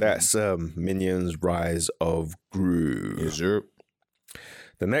good one. That's Minions: Rise of Gru. Yes, sir.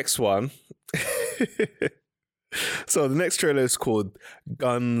 The next one. So the next trailer is called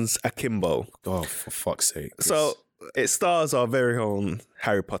Guns Akimbo. Oh, for fuck's sake. So it stars our very own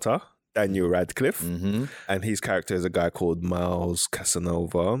Harry Potter, Daniel Radcliffe, and his character is a guy called Miles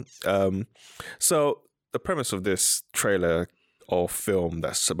Casanova. So the premise of this trailer or film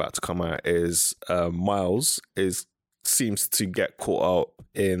that's about to come out is Miles seems to get caught up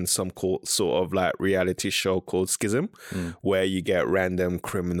in some sort of like reality show called Schism, where you get random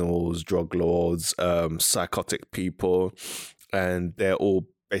criminals, drug lords, psychotic people, and they're all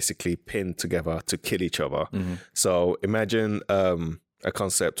basically pinned together to kill each other. So imagine a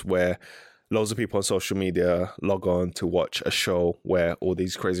concept where loads of people on social media log on to watch a show where all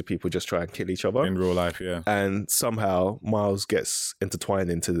these crazy people just try and kill each other. In real life, And somehow Miles gets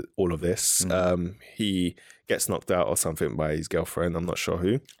intertwined into all of this. He gets knocked out or something by his girlfriend, I'm not sure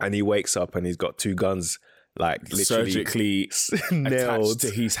who. And he wakes up and he's got two guns like literally surgically nailed to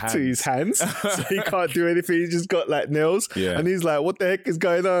his hands. So he can't do anything. He's just got like nails. And he's like, what the heck is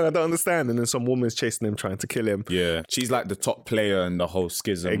going on? I don't understand. And then some woman's chasing him, trying to kill him. She's like the top player in the whole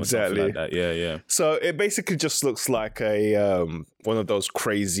Schism. Exactly. Or something like that. So it basically just looks like a one of those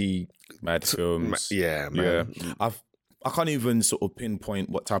crazy mad films. Yeah, man. Yeah, I can't even sort of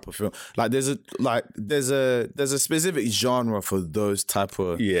pinpoint what type of film. Like there's a specific genre for those type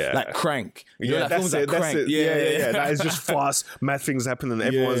of like Crank. You know, like that's films it. like Crank. Yeah. That is just fast, mad things happening.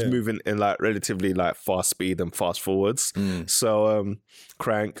 Everyone's moving in like relatively like fast speed and fast forwards. So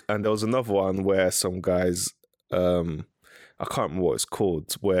Crank, and there was another one where some guys, I can't remember what it's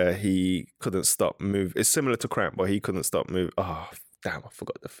called, where he couldn't stop move. It's similar to Crank, but he couldn't stop move. Oh damn, I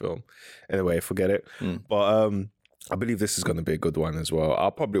forgot the film. Anyway, forget it. But I believe this is going to be a good one as well.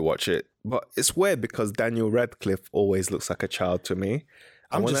 I'll probably watch it. But it's weird because Daniel Radcliffe always looks like a child to me.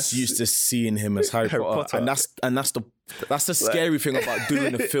 I'm just used to seeing him as Harry Potter. And that's the scary thing about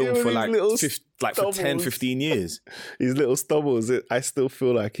doing a film for like for 10, 15 years. His little stubbles, I still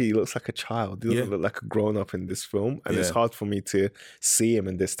feel like he looks like a child. He doesn't look like a grown up in this film. And it's hard for me to see him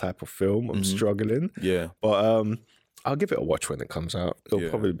in this type of film. I'm struggling. Yeah. But I'll give it a watch when it comes out. It'll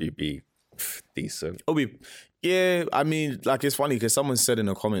probably be decent. Yeah, I mean, like it's funny because someone said in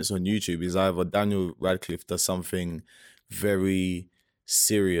the comments on YouTube is either Daniel Radcliffe does something very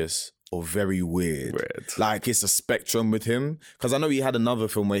serious or very weird. Like it's a spectrum with him. Because I know he had another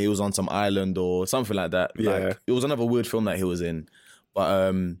film where he was on some island or something like that. Yeah. Like, it was another weird film that he was in.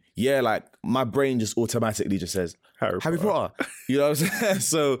 But like my brain just automatically just says Harry Potter. You know what I'm saying?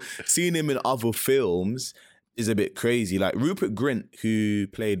 So seeing him in other films is a bit crazy. Like Rupert Grint, who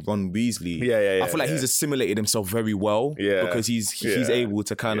played Ron Weasley, I feel like he's assimilated himself very well because he's able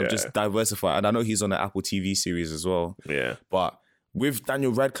to kind of just diversify. And I know he's on the Apple TV series as well. Yeah. But with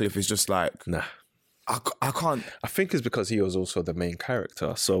Daniel Radcliffe, it's just like, nah. I can't. I think it's because he was also the main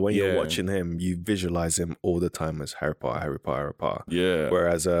character. So when you're watching him, you visualize him all the time as Harry Potter. Yeah.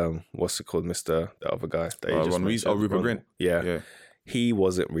 Whereas, what's it called, the other guy? Ron Weasley. Rupert Grint. Yeah. He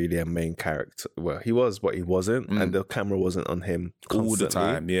wasn't really a main character. Well, he was, but he wasn't. And the camera wasn't on him constantly. All the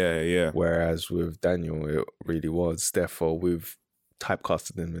time. Yeah. Whereas with Daniel, it really was. Therefore, we've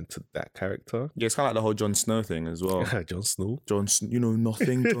typecasted him into that character. Yeah, it's kind of like the whole Jon Snow thing as well. Jon Snow. You know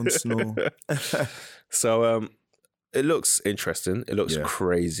nothing, Jon Snow. So, it looks interesting. It looks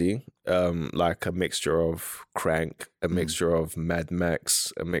crazy. Like a mixture of Crank, a mixture of Mad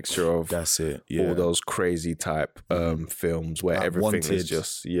Max, a mixture of that's it. All those crazy type films where like everything is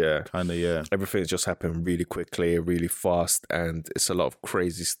just everything's just happening really quickly, really fast, and it's a lot of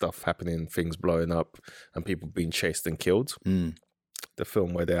crazy stuff happening, things blowing up, and people being chased and killed. The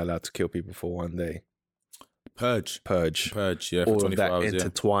film where they're allowed to kill people for one day. Purge. Yeah, for all 24 of that hours,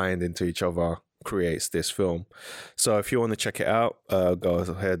 intertwined into each other creates this film. So if you want to check it out, go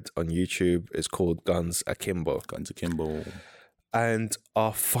ahead on YouTube. It's called Guns Akimbo. And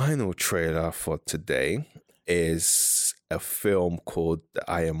our final trailer for today is a film called The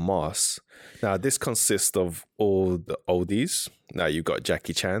Iron Mask. Now, this consists of all the oldies. Now, you got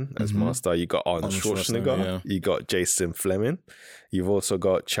Jackie Chan as Master. You got Arnold Schwarzenegger. You got Jason Fleming. You've also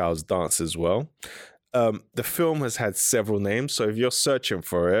got Charles Dance as well. The film has had several names. So if you're searching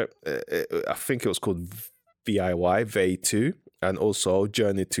for it, I think it was called VIY, Vey 2, and also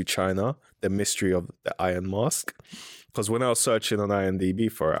Journey to China, The Mystery of the Iron Mask. Because when I was searching on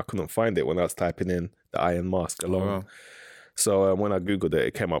IMDb for it, I couldn't find it when I was typing in the Iron Mask alone. Oh, wow. So when I Googled it,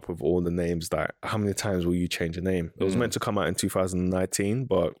 it came up with all the names that, how many times will you change a name? It was meant to come out in 2019,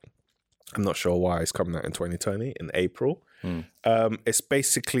 but I'm not sure why it's coming out in 2020, in April. It's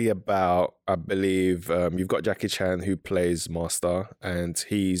basically about, I believe, you've got Jackie Chan who plays Master, and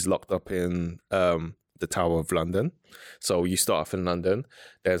he's locked up in the Tower of London. So you start off in London,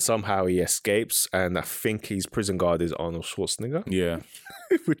 then somehow he escapes, and I think his prison guard is Arnold Schwarzenegger. Yeah.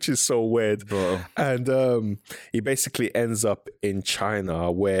 Which is so weird. Bro. And he basically ends up in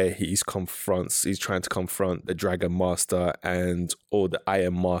China where he's trying to confront the Dragon Master and all the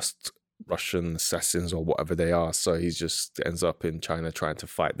Iron Masked Russian assassins or whatever they are. So he just ends up in China trying to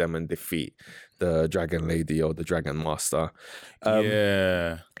fight them and defeat the Dragon Lady or the Dragon Master.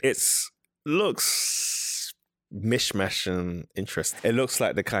 It looks mishmash and interesting. It looks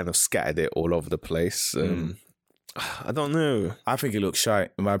like they kind of scattered it all over the place. I don't know. I think it looks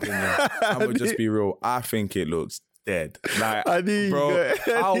shite, in my opinion. I'm gonna just be real. I think it looks dead. Like,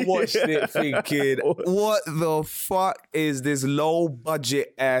 I watched it thinking, what the fuck is this low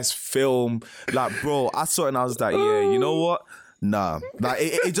budget ass film? Like, bro, I saw it and I was like, yeah, you know what? Nah, like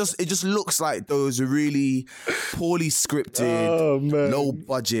it just looks like those really poorly scripted, low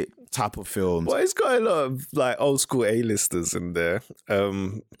budget type of films. But it's got a lot of like old school A-listers in there.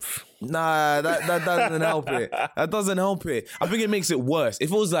 Nah, that doesn't help it. That doesn't help it. I think it makes it worse.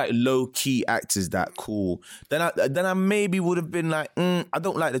 If it was like low key actors that cool, then I maybe would have been like, I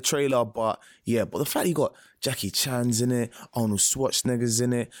don't like the trailer, but yeah. But the fact you got Jackie Chan's in it, Arnold Schwarzenegger's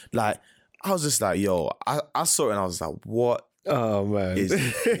in it, like I was just like, yo, I saw it and I was like, what? Oh man, Is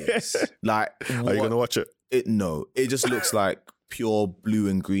this? Like, are you gonna watch it? No, it just looks like pure blue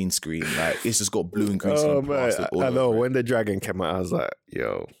and green screen. Like it's just got blue and green screen. Oh man, plastered all I know. over it. When the dragon came out, I was like,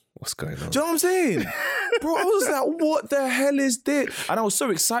 yo, what's going on? Do you know what I'm saying? Bro, I was like, what the hell is this? And I was so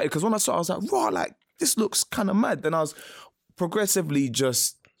excited because when I saw it, I was like, raw, like, this looks kind of mad. Then I was progressively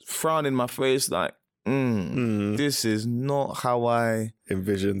just frowning my face like, this is not how I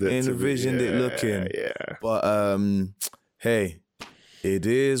envisioned it looking. Yeah. But hey, it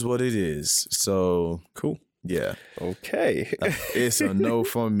is what it is. So Cool. yeah. Okay. It's a no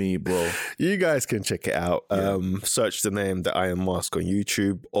from me, bro. You guys can check it out. Search the name The Iron Mask on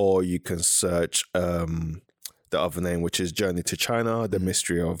YouTube, or you can search the other name, which is Journey to China, The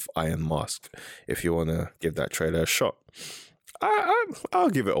Mystery of Iron Mask, if you want to give that trailer a shot. I'll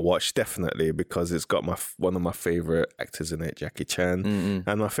give it a watch, definitely, because it's got one of my favorite actors in it, Jackie Chan,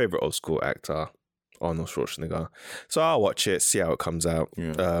 and my favorite old school actor, Arnold Schwarzenegger. So I'll watch it, see how it comes out.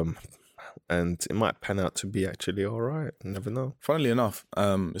 Yeah. And it might pan out to be actually all right. Never know. Funnily enough,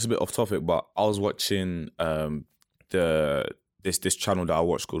 it's a bit off topic, but I was watching this channel that I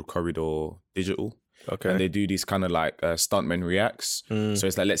watch called Corridor Digital. Okay. And they do these kind of like stuntman reacts. So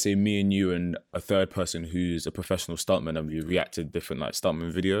it's like, let's say me and you and a third person who's a professional stuntman, and we react to different like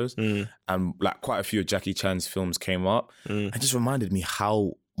stuntman videos. And like quite a few of Jackie Chan's films came up. It just reminded me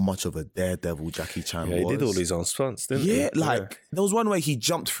how much of a daredevil Jackie Chan was. Yeah, he did all his own stunts, didn't he? Yeah, like there was one where he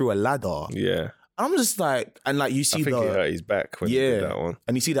jumped through a ladder. Yeah. I'm just like, and like you see I think he hurt his back when he did that one.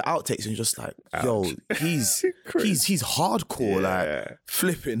 and you see the outtakes, and you're just like, yo, he's hardcore, like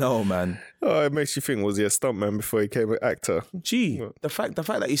flipping. Oh man, Oh, it makes you think, was he a stuntman before he became an actor? gee, the fact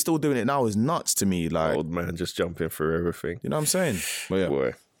that he's still doing it now is nuts to me. Like, Old man just jumping through everything. you know what I'm saying? But yeah,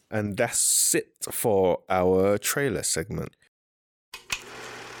 Boy. And that's it for our trailer segment.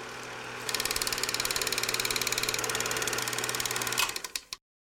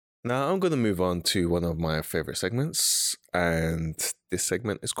 Now I'm going to move on to one of my favorite segments, and this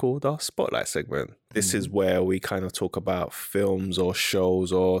segment is called our Spotlight segment. This is where we kind of talk about films or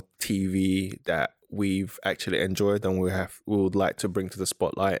shows or TV that we've actually enjoyed and we would like to bring to the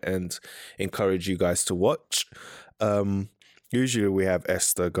spotlight and encourage you guys to watch. Usually we have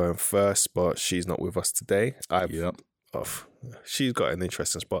Esther going first, but she's not with us today. She's got an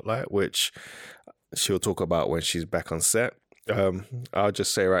interesting spotlight, which she'll talk about when she's back on set. I'll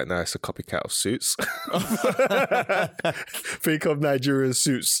just say right now, it's a copycat of Suits. Think of Nigerian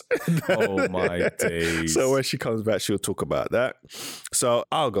Suits. oh my days. So when she comes back, she'll talk about that. So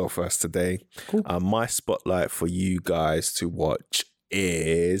I'll go first today. Cool. My spotlight for you guys to watch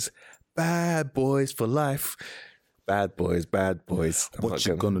is Bad Boys for Life. Bad boys, bad boys. What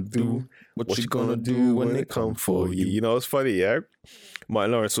you gonna do? What you gonna do when they come for you? You know, it's funny, yeah?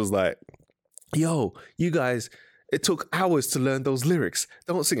 Martin Lawrence was like, yo, you guys, it took hours to learn those lyrics.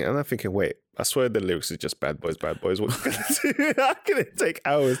 Don't sing it. And I'm thinking, wait, I swear the lyrics is just bad boys, bad boys. What you gonna do? How can it take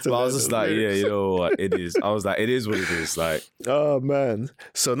hours to learn I was just those like, lyrics? yeah, you know what? It is. I was like, it is what it is. Like, Oh, man.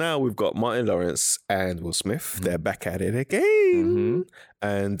 So now we've got Martin Lawrence and Will Smith. They're back at it again.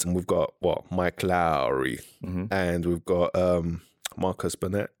 And we've got, Mike Lowry. And we've got Marcus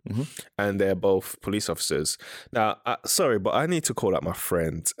Burnett. And they're both police officers. Now, sorry, but I need to call out my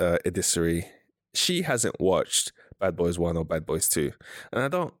friend, Idisari. She hasn't watched Bad Boys 1 or Bad Boys 2. And I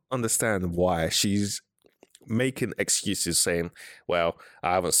don't understand why she's making excuses saying, well,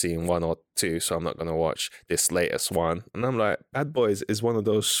 I haven't seen 1 or 2, so I'm not going to watch this latest one. And I'm like, Bad Boys is one of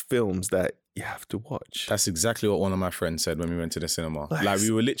those films that you have to watch. that's exactly what one of my friends said when we went to the cinema. Like,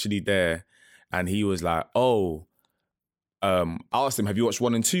 we were literally there, and he was like, oh, I asked him, have you watched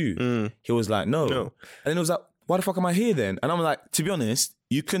 1 and 2? He was like, no. And then he was like, why the fuck am I here then? And I'm like, to be honest,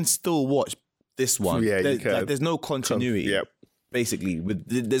 you can still watch this one. Yeah, you can. Like, there's no continuity. Yep. Basically,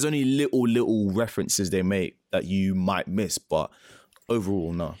 there's only little references they make that you might miss, but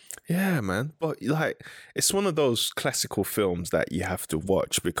overall, no. Yeah, man. But like, it's one of those classical films that you have to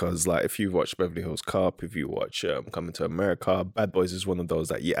watch because, like, if you watch Beverly Hills Cop, if you watch Coming to America, Bad Boys is one of those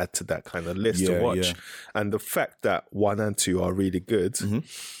that you add to that kind of list to watch. Yeah. And the fact that 1 and 2 are really good.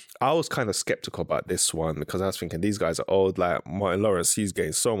 I was kind of skeptical about this one because I was thinking these guys are old. Like Martin Lawrence, he's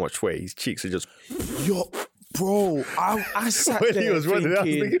gained so much weight. His cheeks are just Bro, I sat When there he was running, I was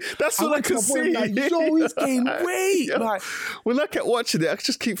thinking, that's all I went to could my point, see. like, yo, he's gained weight. Yeah. Like, When I kept watching it, I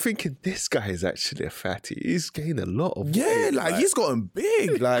just keep thinking, this guy is actually a fatty. He's gained a lot of yeah, weight. like he's gotten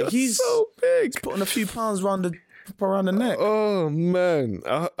big. Like he's so big. putting a few pounds around the neck. Oh man,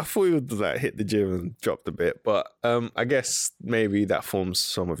 I thought he would like hit the gym and dropped a bit, but I guess maybe that forms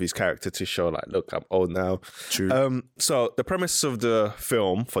some of his character to show like, look, I'm old now. True. So the premise of the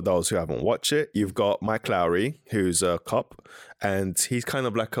film, for those who haven't watched it, you've got Mike Lowry, who's a cop, and he's kind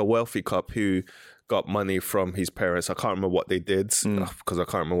of like a wealthy cop who got money from his parents. I can't remember what they did because I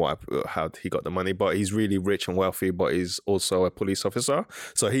can't remember how he got the money, but he's really rich and wealthy, but he's also a police officer.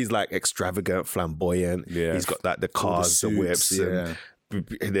 So he's like extravagant, flamboyant. Yeah. He's got like the cars, the suits, whips, yeah.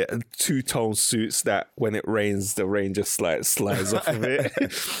 and two-tone suits that when it rains, the rain just slides off of it.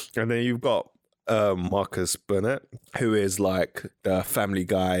 And then you've got Marcus Burnett, who is like the family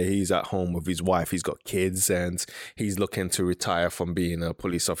guy. He's at home with his wife. He's got kids and he's looking to retire from being a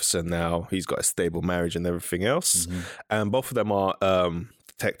police officer now. He's got a stable marriage and everything else. Mm-hmm. And both of them are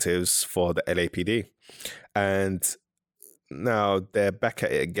detectives for the LAPD. And now they're back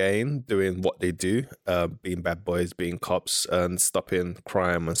at it again, doing what they do, being bad boys, being cops and stopping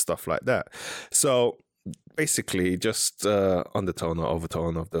crime and stuff like that. So basically, just undertone or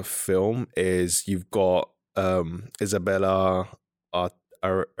overtone of the film is you've got Isabella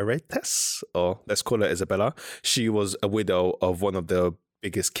Aretes, or let's call her Isabella. She was a widow of one of the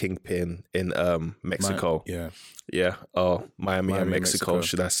biggest kingpin in Mexico. Miami and Mexico,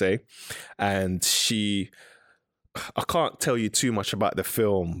 should I say. And I can't tell you too much about the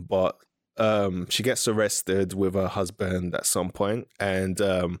film, but she gets arrested with her husband at some point, and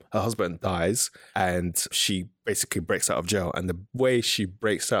her husband dies, and she basically breaks out of jail. And the way she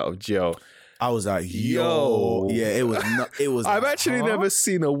breaks out of jail, I was like, yo. Yeah, it was. I've actually never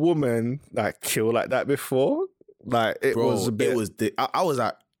seen a woman like kill like that before. Like it was a bit. I was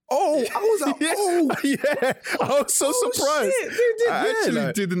like, oh, yeah. I was so surprised. Shit, they did, I actually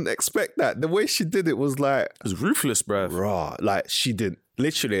like, didn't expect that. The way she did it was like, it was ruthless, bruv. raw. Like she did.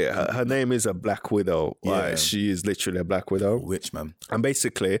 Literally, her name is a Black Widow. Yeah. Like, she is literally a Black Widow. Witch, man. And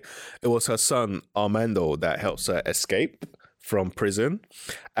basically, it was her son, Armando, that helps her escape from prison.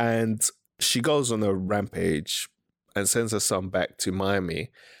 And she goes on a rampage and sends her son back to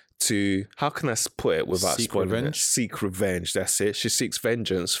Miami to, how can I put it without Seek spoiling revenge? it? Seek revenge, that's it. She seeks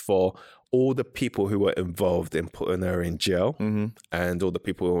vengeance for all the people who were involved in putting her in jail and all the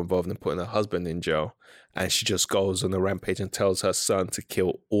people who were involved in putting her husband in jail. And she just goes on a rampage and tells her son to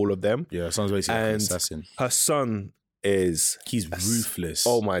kill all of them. Yeah, sounds basically like an And assassin. her son is... He's ruthless.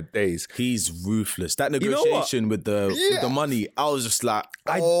 Oh my days. He's ruthless. That know what? negotiation with the money, I was just like,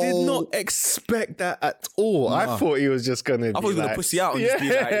 I did not expect that at all. I thought he was just going to I thought he was going to pussy out and just be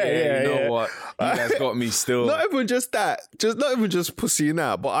like, you know what? You guys got me still. Not even just that. Not even just pussying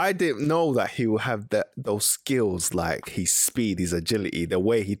out. But I didn't know that he would have those skills, like his speed, his agility, the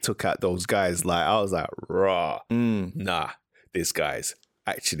way he took out those guys. Like, I was like, raw. Nah, this guy's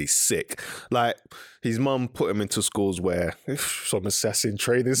actually sick. Like, his mum put him into schools where some assassin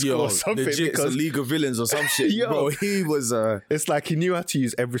training school or something. Legit, because it's a League of Villains or some shit. Yo. Bro, he was it's like he knew how to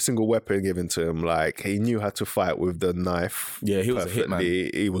use every single weapon given to him. Like, he knew how to fight with the knife. Yeah, he was a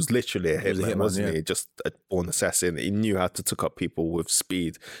perfectly. He was literally a hitman, wasn't yeah. he? Just a born assassin. He knew how to take up people with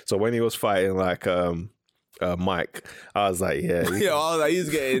speed. So when he was fighting like Mike, I was like, yeah. I was like, he's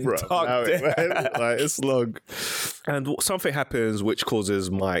getting Bro, tucked. like, it's long. And something happens which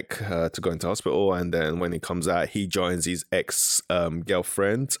causes Mike to go into hospital. And then when he comes out, he joins his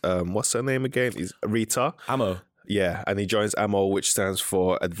ex-girlfriend. What's her name again? Is Rita. Ammo. Yeah, and he joins AMO, which stands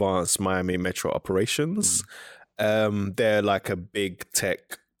for Advanced Miami Metro Operations. They're like a big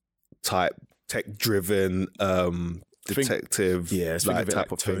tech-driven detective, It's like like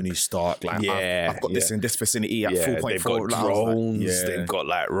type of Tony thing. Stark. Like, I've got this in this vicinity at 4.4. They've got Like, I was like, drones, they've got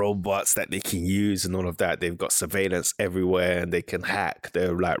like robots that they can use and all of that. They've got surveillance everywhere and they can hack.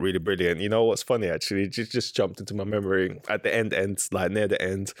 They're like really brilliant. You know what's funny actually? It just jumped into my memory at the end, like near the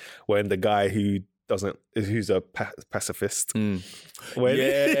end, when the guy who's a pacifist. When he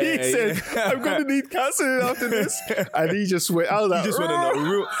said, I'm going to need counseling after this. And he just went, I was like, He just went on a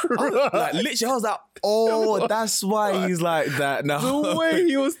real, like literally, I was like, oh, that's why he's like that now. the way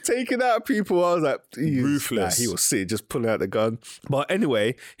he was taking out people, I was like, Ruthless. He was sick, just pulling out the gun. But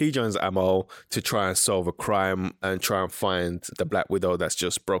anyway, he joins AMO to try and solve a crime and try and find the Black Widow that's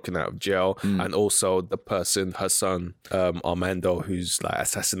just broken out of jail, and also the person, her son, Armando, who's like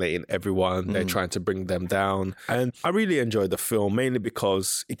assassinating everyone. They're trying to bring them down. And I really enjoyed the film, mainly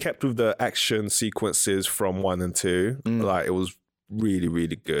because it kept with the action sequences from 1 and 2. Like, it was really,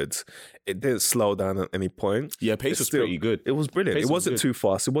 really good. It didn't slow down at any point. Yeah, pace was pretty good. It was brilliant. Pace It was wasn't good. too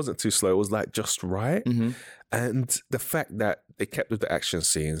fast. It wasn't too slow. It was like just right. And the fact that they kept with the action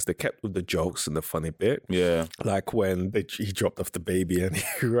scenes, they kept with the jokes and the funny bit. Yeah. Like when he dropped off the baby and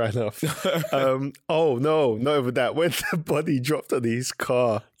he ran off. Oh no, not even that. When the body dropped on his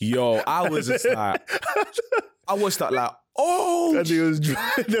car. Yo, I was just like, I watched that like, oh, and he was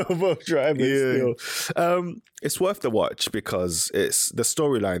driving still. It's worth the watch because the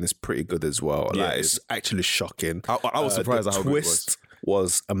storyline is pretty good as well. Yeah, like it's actually shocking. I was surprised the at how good it twist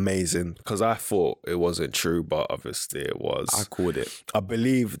was amazing because I thought it wasn't true, but obviously it was. I called it. I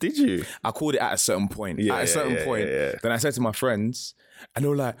believe. Did you? I called it at a certain point. Yeah, at a certain point. yeah. Then I said to my friends, and they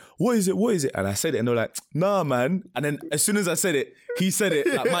were like, what is it? What is it? And I said it, and they were like, nah, man. And then as soon as I said it, he said it.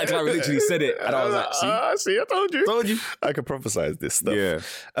 Like Mike Larry literally said it. And I was like, see? I told you. Told you. I can prophesize this stuff.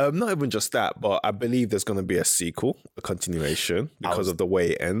 Yeah. Not even just that, but I believe there's going to be a sequel, a continuation, because of the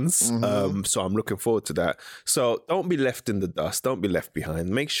way it ends. So I'm looking forward to that. So don't be left in the dust. Don't be left behind.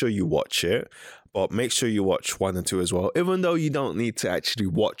 Make sure you watch it. But make sure you watch 1 and 2 as well, even though you don't need to actually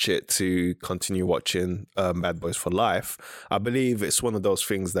watch it to continue watching Bad Boys for Life. I believe it's one of those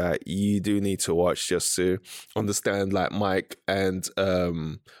things that you do need to watch just to understand like Mike and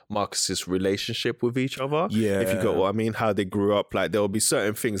Marcus's relationship with each other. Yeah. If you got what I mean, how they grew up. Like there will be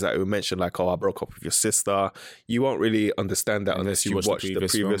certain things that we mentioned, like, oh, I broke up with your sister. You won't really understand that unless you watch the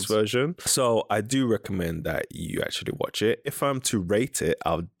previous version. So I do recommend that you actually watch it. If I'm to rate it,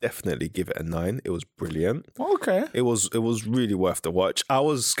 I'll definitely give it a 9. It was brilliant. Okay. It was really worth the watch. I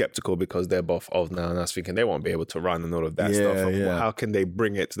was skeptical because they're both old now, and I was thinking they won't be able to run and all of that stuff. And how can they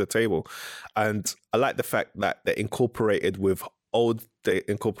bring it to the table? And I like the fact that they incorporated old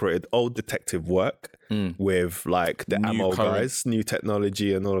detective work with like the ammo guys, new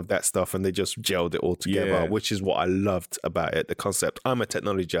technology and all of that stuff, and they just gelled it all together, which is what I loved about it. The concept. I'm a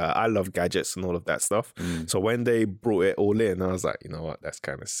technology guy. I love gadgets and all of that stuff. So when they brought it all in, I was like, you know what, that's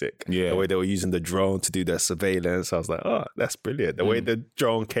kind of sick. Yeah. The way they were using the drone to do their surveillance, I was like, oh, that's brilliant. The way the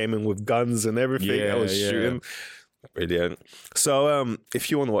drone came in with guns and everything, I was shooting. Brilliant. So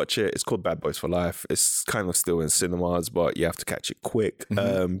if you want to watch it, it's called Bad Boys for Life. It's kind of still in cinemas, but you have to catch it quick.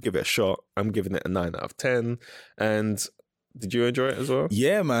 Give it a shot. I'm giving it a 9 out of 10. And did you enjoy it as well?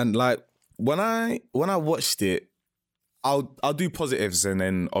 Yeah, man. Like when I watched it, I'll do positives and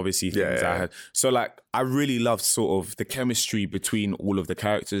then obviously things I had. So like I really loved sort of the chemistry between all of the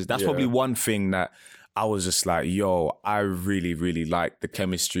characters. That's probably one thing that I was just like, yo, I really, really like the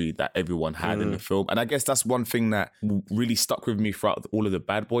chemistry that everyone had in the film. And I guess that's one thing that really stuck with me throughout all of the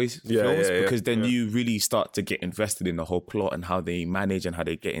Bad Boys films, because then you really start to get invested in the whole plot and how they manage and how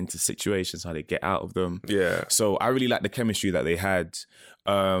they get into situations, how they get out of them. Yeah. So I really like the chemistry that they had.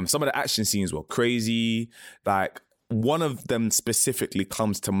 Some of the action scenes were crazy. Like one of them specifically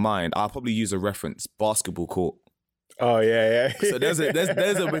comes to mind. I'll probably use a reference, Basketball Court. Oh yeah. So there's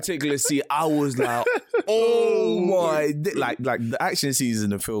a particular scene. I was like, oh my, like the action scenes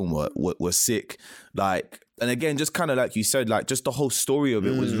in the film were sick. Like, and again, just kind of like you said, like just the whole story of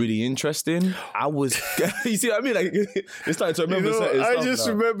it was really interesting. I was, you see what I mean? Like it's starting to remember. I just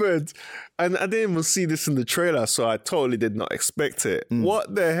remembered, and I didn't even see this in the trailer, so I totally did not expect it.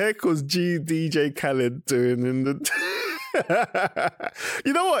 What the heck was DJ Khaled doing in the?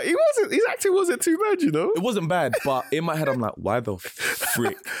 You know what? His acting wasn't too bad, you know? It wasn't bad, but in my head, I'm like, why the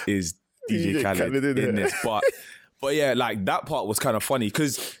frick is DJ Khaled in this? But yeah, like that part was kind of funny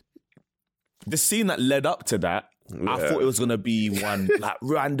because the scene that led up to that, I thought it was going to be one like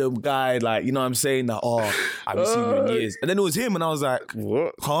random guy, like, you know what I'm saying? Like, oh, I haven't seen him in years. And then it was him and I was like,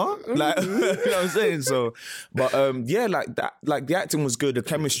 what? Huh? Like, you know what I'm saying? So, but yeah, like that, like the acting was good. The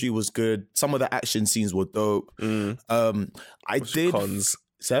chemistry was good. Some of the action scenes were dope. What's your cons?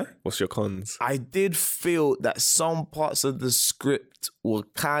 Sir? What's your cons? I did feel that some parts of the script were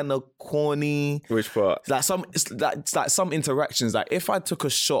kind of corny. Which part? It's like some interactions. Like if I took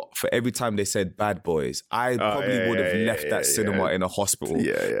a shot for every time they said Bad Boys, I probably would have left that cinema in a hospital.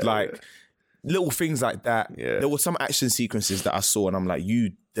 Little things like that. Yeah. There were some action sequences that I saw and I'm like,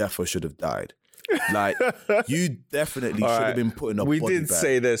 you defo should have died. Like you definitely should have been put in a body bag. We did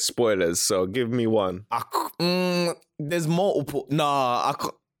say there's spoilers, so give me one. There's multiple. Nah,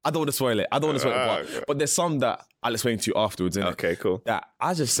 I don't want to spoil it. I don't want to spoil the part. But there's some that I'll explain to you afterwards. Okay, cool. That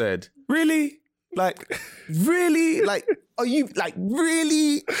I just said, really? Like, really? Like, are you, like,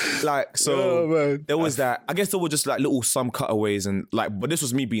 really? Like, so there was that. I guess there were just, like, some cutaways and, like, but this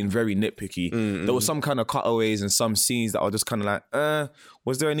was me being very nitpicky. There was some kind of cutaways and some scenes that were just kind of like,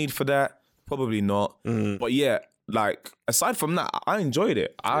 was there a need for that? Probably not. But yeah, like, aside from that, I enjoyed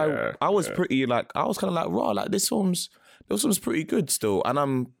it. I was pretty, like, I was kind of like, raw, like, this film's those was pretty good still. And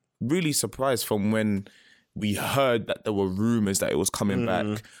I'm really surprised from when we heard that there were rumors that it was coming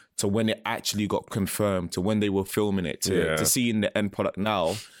back to when it actually got confirmed, to when they were filming it, to seeing the end product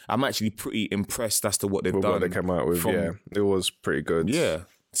now. I'm actually pretty impressed as to what they've done. What they came out with, it was pretty good. Yeah.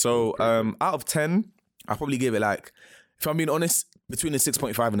 So out of 10, I'll probably give it like, if I'm being honest, between a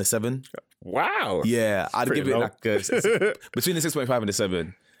 6.5 and a 7. Wow. Yeah, I'd give it like between the 6.5 and a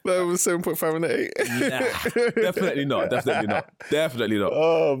 7. That was 7.5 and 8. Nah, definitely not.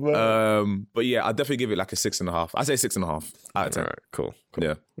 Oh man. But yeah, I'd definitely give it like a 6.5. I say 6.5 out of 10. All right, cool.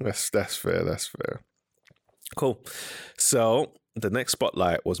 Yeah, that's fair. That's fair. Cool. So the next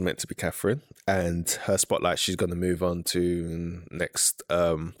spotlight was meant to be Catherine, and her spotlight she's going to move on to next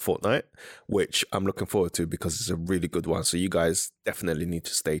fortnight, which I'm looking forward to because it's a really good one. So you guys definitely need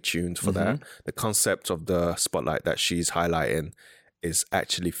to stay tuned for that. The concept of the spotlight that she's highlighting is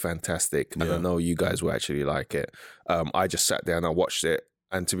actually fantastic, and I know you guys will actually like it. I just sat there and I watched it,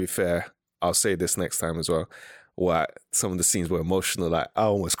 and to be fair, I'll say this next time as well. What some of the scenes were emotional, like I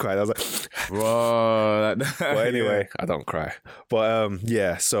almost cried. I was like, bro. Well, anyway, I don't cry, but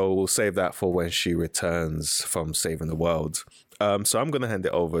yeah. So we'll save that for when she returns from saving the world. So I'm gonna hand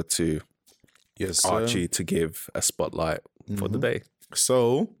it over to Archie to give a spotlight for the day.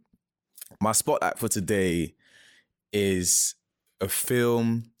 So my spotlight for today is a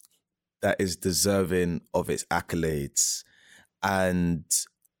film that is deserving of its accolades. And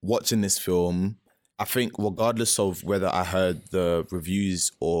watching this film, I think regardless of whether I heard the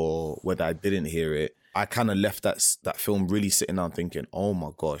reviews or whether I didn't hear it, I kind of left that film really sitting down thinking, oh my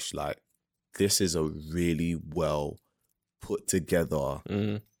gosh, like this is a really well put together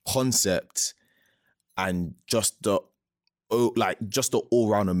concept and just the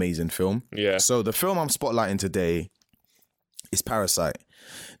all-round amazing film. Yeah. So the film I'm spotlighting today is Parasite.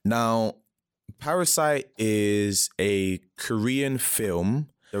 Now, Parasite is a Korean film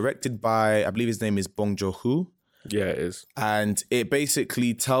directed by, I believe his name is Bong Joon-ho. Yeah, it is. And it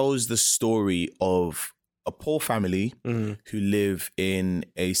basically tells the story of a poor family who live in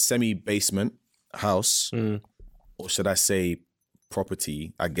a semi-basement house, or should I say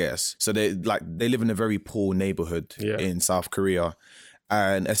property, I guess. So they live in a very poor neighborhood in South Korea.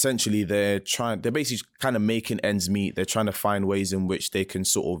 And essentially they're basically kind of making ends meet. They're trying to find ways in which they can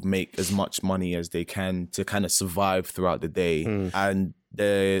sort of make as much money as they can to kind of survive throughout the day. And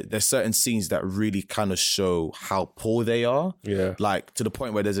there's certain scenes that really kind of show how poor they are. Yeah. Like to the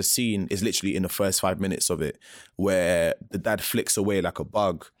point where there's a scene, is literally in the first 5 minutes of it, where the dad flicks away like a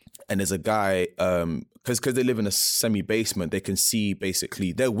bug. And there's a guy, because they live in a semi-basement, they can see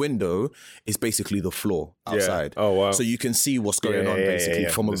basically, their window is basically the floor outside. Yeah. Oh, wow. So you can see what's going on basically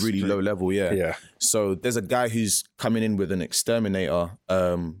from a really low level, Yeah. So there's a guy who's coming in with an exterminator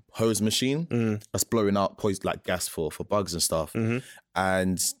hose machine that's blowing out poison, like gas for bugs and stuff.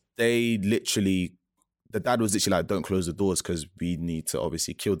 And they literally, the dad was literally like, don't close the doors because we need to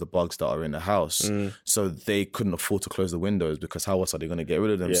obviously kill the bugs that are in the house. So they couldn't afford to close the windows because how else are they going to get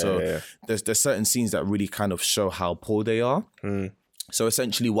rid of them? There's certain scenes that really kind of show how poor they are. So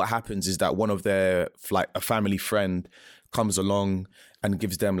essentially what happens is that one of their, like a family friend comes along and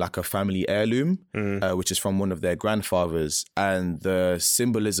gives them like a family heirloom, which is from one of their grandfathers. And the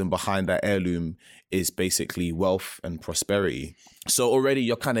symbolism behind that heirloom is basically wealth and prosperity. So already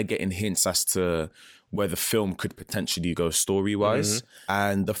you're kind of getting hints as to where the film could potentially go story-wise.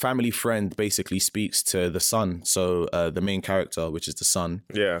 And the family friend basically speaks to the son. So the main character, which is the son.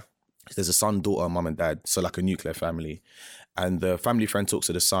 Yeah. There's a son, daughter, mum and dad. So like a nuclear family. And the family friend talks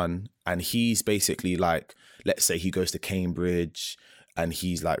to the son, and he's basically like, let's say he goes to Cambridge and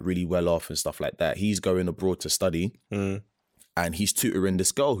he's like really well off and stuff like that. He's going abroad to study and he's tutoring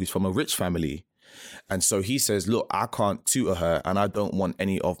this girl who's from a rich family. And so he says, look, I can't tutor her and I don't want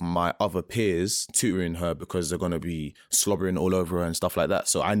any of my other peers tutoring her because they're going to be slobbering all over her and stuff like that.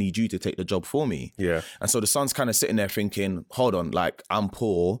 So I need you to take the job for me. Yeah. And so the son's kind of sitting there thinking, hold on, like I'm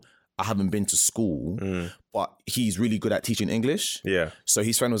poor. I haven't been to school, but he's really good at teaching English. Yeah. So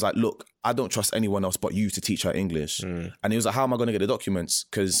his friend was like, look, I don't trust anyone else but you to teach her English. And he was like, how am I going to get the documents?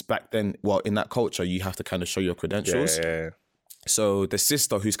 Because back then, well, in that culture, you have to kind of show your credentials. Yeah. So the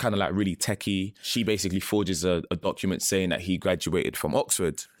sister, who's kind of like really techie, she basically forges a document saying that he graduated from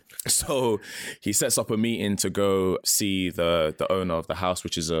Oxford. So he sets up a meeting to go see the owner of the house,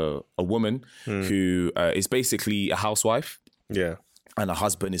 which is a woman who is basically a housewife. Yeah. And her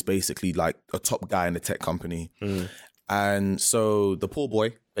husband is basically like a top guy in the tech company. And so the poor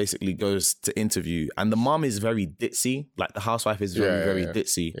boy basically goes to interview, and the mom is very ditzy. Like the housewife is very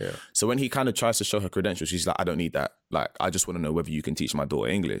ditzy. Yeah. So when he kind of tries to show her credentials, she's like, I don't need that. Like, I just want to know whether you can teach my daughter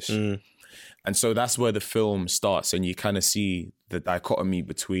English. And so that's where the film starts, and you kind of see the dichotomy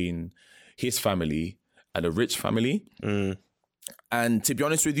between his family and a rich family. And to be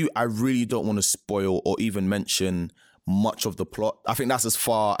honest with you, I really don't want to spoil or even mention much of the plot. I think that's as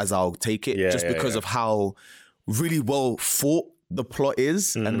far as I'll take it, because of how really well thought the plot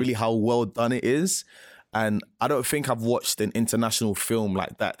is and really how well done it is. And I don't think I've watched an international film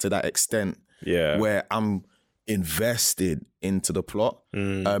like that to that extent, where I'm invested into the plot.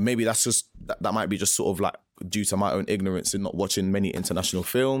 Maybe that's just that might be just sort of like due to my own ignorance in not watching many international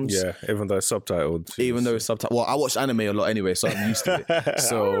films. Yeah, even though it's subtitled. Well, I watch anime a lot anyway, so I'm used to it.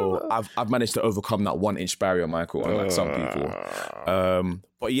 So I've managed to overcome that 1-inch barrier, Michael, unlike some people.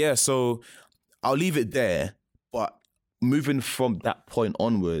 But yeah, so I'll leave it there. But moving from that point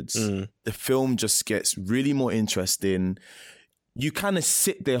onwards, the film just gets really more interesting. You kind of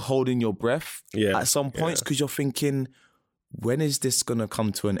sit there holding your breath at some points because you're thinking, when is this going to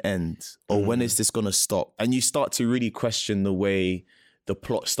come to an end? Or when is this going to stop? And you start to really question the way the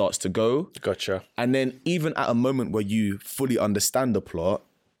plot starts to go. Gotcha. And then even at a moment where you fully understand the plot,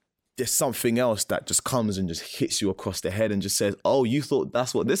 there's something else that just comes and just hits you across the head and just says, oh, you thought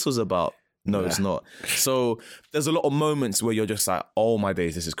that's what this was about? No, it's not. So there's a lot of moments where you're just like, oh my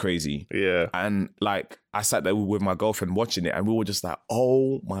days, this is crazy. Yeah. And like, I sat there with my girlfriend watching it and we were just like,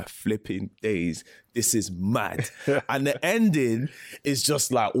 oh my flipping days, this is mad. And the ending is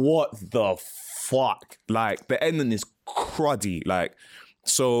just like, what the fuck? Like, the ending is cruddy. Like,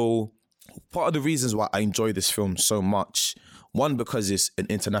 so part of the reasons why I enjoy this film so much, one, because it's an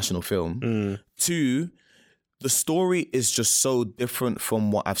international film. Two, the story is just so different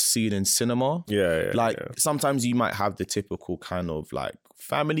from what I've seen in cinema. Sometimes you might have the typical kind of like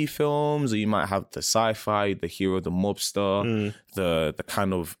family films, or you might have the sci-fi, the hero, the mobster, the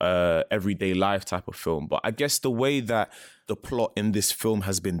kind of everyday life type of film. But I guess the way that the plot in this film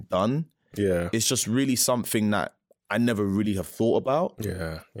has been done, it's just really something that I never really have thought about.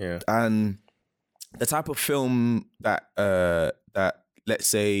 And the type of film that let's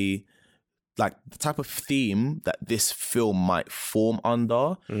say, like the type of theme that this film might form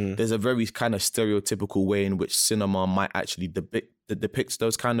under, there's a very kind of stereotypical way in which cinema might actually depicts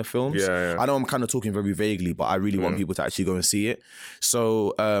those kind of films. I know I'm kind of talking very vaguely, but I really want people to actually go and see it.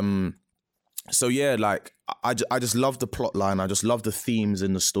 So yeah, like I just love the plot line. I just love the themes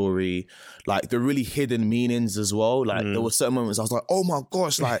in the story, like the really hidden meanings as well. Like there were certain moments I was like, oh my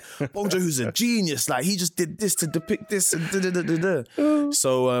gosh, like Bong Joon-ho's a genius. Like he just did this to depict this and da-da-da-da-da.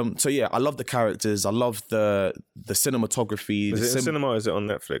 So yeah, I love the characters. I love the cinematography. Is it in cinema or is it on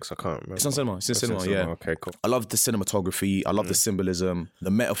Netflix? I can't remember. It's on cinema. It's in cinema, yeah. Okay, cool. I love the cinematography. I love the symbolism.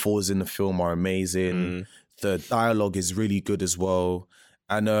 The metaphors in the film are amazing. The dialogue is really good as well.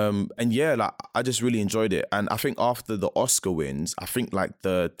 And yeah, like I just really enjoyed it. And I think after the Oscar wins, I think like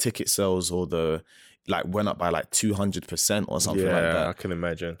the ticket sales or the like went up by like 200% or something like that. Yeah, I can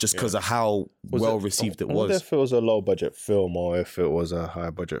imagine. Just because of how well received it I wonder was. if it was a low budget film or if it was a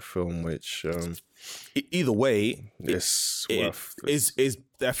high budget film, which either way, it's is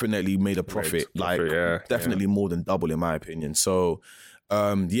definitely made a profit. Definitely more than double in my opinion. So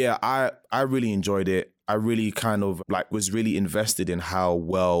yeah, I really enjoyed it. I really kind of like was really invested in how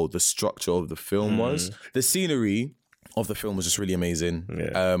well the structure of the film was. The scenery of the film was just really amazing.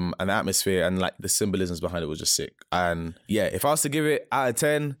 And the atmosphere and like the symbolisms behind it was just sick. And yeah, if I was to give it out of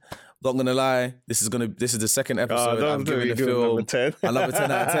 10, not gonna lie, this is the second episode I'm giving the film. Another 10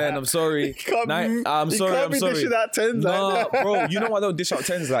 out of 10. I'm sorry. I'm sorry. Dishing out 10s like that. Bro, you know I don't dish out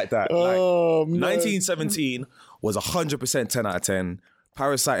 10s like that. Oh, like, 1917 was 100% 10 out of 10.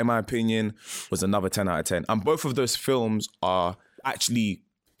 Parasite, in my opinion, was another 10 out of 10. And both of those films are actually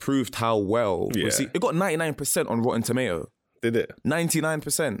proved how well. It got 99% on Rotten Tomato. Did it?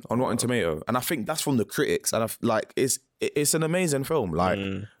 99% on Rotten Tomato. And I think that's from the critics. And it's an amazing film. Like,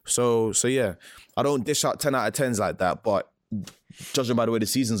 so yeah. I don't dish out 10 out of 10s like that, but judging by the way the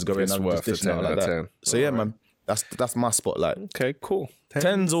season's going, I'm just dishing out like that. 10. So yeah, man. That's my spotlight. Okay, cool.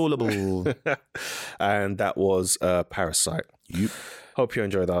 10's allable. And that was Parasite. Yep. Hope you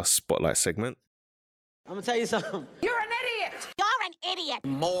enjoyed our spotlight segment. I'm gonna tell you something. You're an idiot. You're an idiot.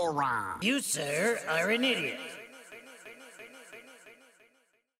 Moron. You, sir, are an idiot.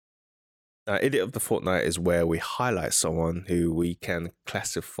 Idiot of the Fortnight is where we highlight someone who we can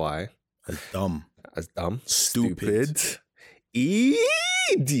classify as dumb, stupid,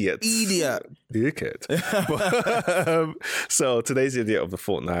 idiot, dickhead. So today's Idiot of the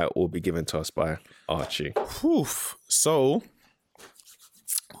Fortnight will be given to us by Archie. So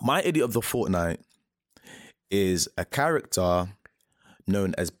my Idiot of the Fortnight is a character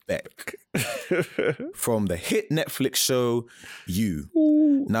known as Beck from the hit Netflix show You.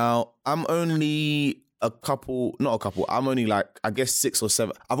 Now, I'm only I'm only like, I guess 6 or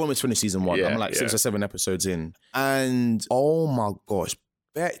 7. I've almost finished season 1. I'm like 6 or 7 episodes in. And oh my gosh,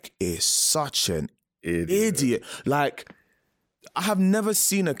 Beck is such an idiot. Like, I have never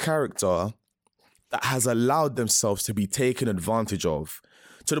seen a character that has allowed themselves to be taken advantage of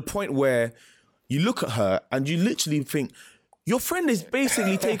to the point where you look at her and you literally think, your friend is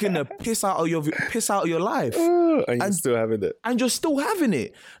basically taking the piss out of your life. And you're still having it. And you're still having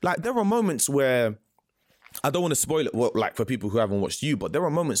it. Like, there are moments where, I don't want to spoil it, well, like for people who haven't watched You, but there are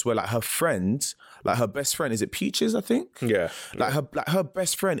moments where like her friend, like her best friend, is it Peaches, I think? Yeah. Like her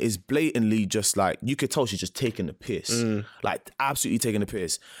best friend is blatantly just like, you could tell she's just taking the piss. Like absolutely taking the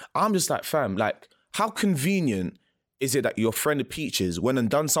piss. I'm just like, fam, like how convenient is it that your friend Peaches went and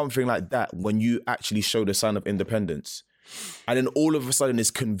done something like that when you actually showed a sign of independence? And then all of a sudden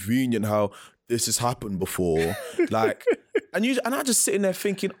it's convenient how this has happened before. Like, and I just sitting there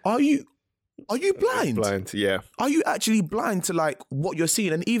thinking, Are you blind? Blind, yeah. Are you actually blind to like what you're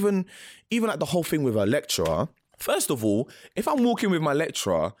seeing? And even like the whole thing with her lecturer. First of all, if I'm walking with my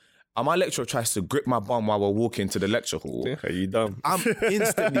lecturer and my lecturer tries to grip my bum while we're walking to the lecture hall, are you dumb? I'm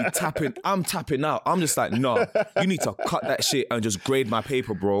instantly tapping out. I'm just like, no, you need to cut that shit and just grade my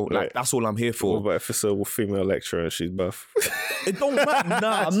paper, bro. Like, Right. that's all I'm here for. What about if it's a female lecturer and she's buff? It don't matter.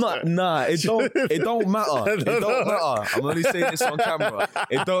 It don't matter. It don't matter. I'm only saying this on camera.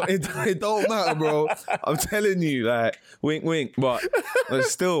 It don't matter, bro. I'm telling you, like, wink, wink. But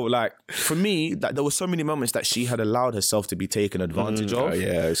still, like, for me, like, there were so many moments that she had allowed herself to be taken advantage of. Oh,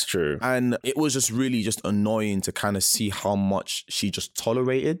 yeah, it's true. And it was just really just annoying to kind of see how much she just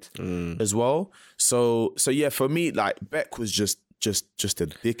tolerated as well. So yeah, for me, like, Beck was just a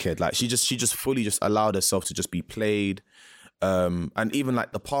dickhead. Like, she just fully just allowed herself to just be played. And even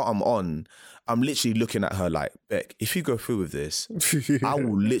like the part I'm on, I'm literally looking at her like, Beck, if you go through with this, I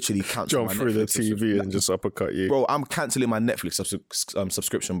will literally cancel Jump my through Netflix the TV and just uppercut you. Bro, I'm cancelling my Netflix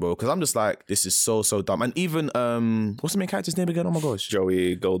subscription, bro, because I'm just like, this is so dumb. And even what's the main character's name again? Oh my gosh,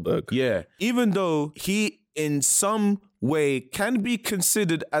 Joey Goldberg. yeah. Even though he in some way can be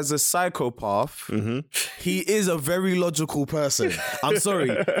considered as a psychopath, he is a very logical person. I'm sorry.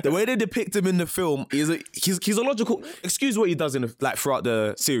 The way they depict him in the film is he's a logical. Excuse what he does throughout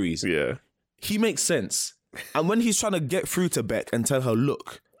the series. Yeah. He makes sense. And when he's trying to get through to Beck and tell her,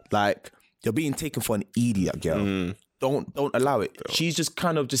 look, like, you're being taken for an idiot, girl. Don't allow it. She's just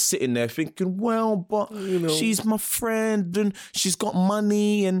kind of just sitting there thinking, well, but she's my friend and she's got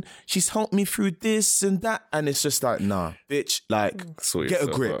money and she's helped me through this and that. And it's just like, nah, bitch, like, get a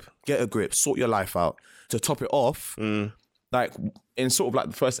grip. Get a grip. Sort your life out. To top it off, like, in sort of like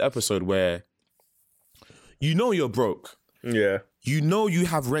the first episode where you know you're broke. Yeah. You know you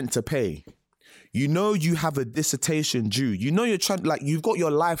have rent to pay. You know you have a dissertation due. You know you're trying, like, you've got your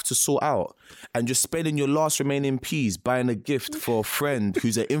life to sort out and you're spending your last remaining peas buying a gift for a friend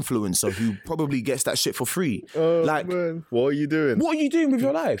who's an influencer who probably gets that shit for free. Like, Man, what are you doing? what are you doing with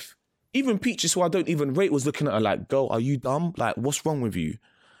your life? Even Peaches, who I don't even rate, was looking at her like, girl, are you dumb? Like, what's wrong with you?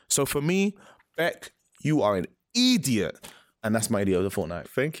 So for me, Beck, you are an idiot. And that's my idiot of the fortnight.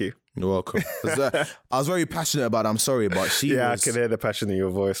 Thank you. You're welcome. I was very passionate about it. I'm sorry, but she Yeah, was... I can hear the passion in your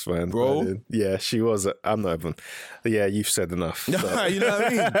voice, man. Bro. Yeah, she was. I'm not even. Yeah, you've said enough. you know what I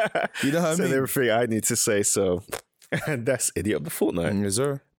mean? You know what I Said mean? everything I need to say, so. And that's Idiot of the Fortnight. Yes,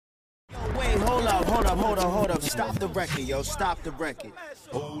 sir. Wait, hold up. Stop the record, yo. Stop the record.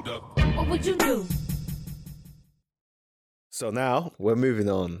 What would you do? So now we're moving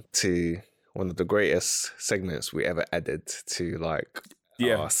on to one of the greatest segments we ever added to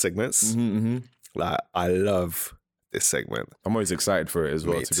our segments. Like, I love this segment. I'm always excited for it as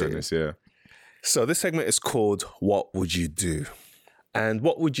well, Me to too. be honest, yeah. So this segment is called What Would You Do? And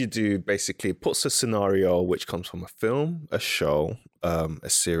What Would You Do basically puts a scenario which comes from a film, a show, a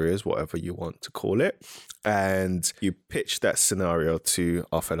series, whatever you want to call it. And you pitch that scenario to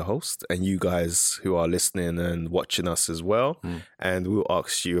our fellow host and you guys who are listening and watching us as well. And we'll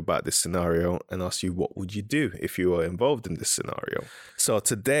ask you about this scenario and ask you what would you do if you were involved in this scenario. So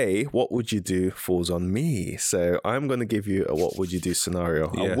today, what would you do falls on me. So I'm going to give you a what would you do scenario.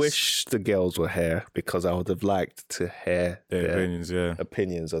 I Yes. wish the girls were here because I would have liked to hear their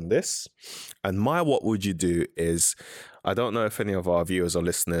opinions on this. And my what would you do is, I don't know if any of our viewers or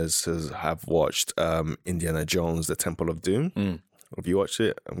listeners have watched Indiana Jones, The Temple of Doom. Have you watched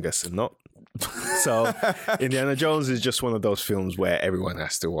it? I'm guessing not. So Indiana Jones is just one of those films where everyone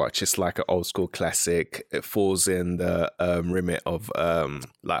has to watch. It's like an old school classic. It falls in the remit of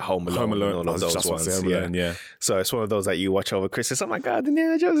like Home Alone and all of those ones. Yeah. So it's one of those that you watch over Christmas. Oh my God,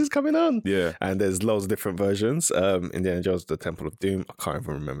 Indiana Jones is coming on. Yeah. And there's loads of different versions. Indiana Jones, The Temple of Doom. I can't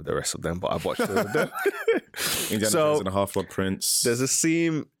even remember the rest of them, but I've watched all of them. Indiana Jones and the Half-Blood Prince. There's a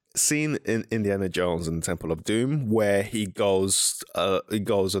scene in Indiana Jones and the Temple of Doom where he goes on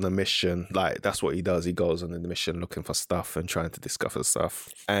a mission. Like, that's what he does. He goes on a mission looking for stuff and trying to discover stuff.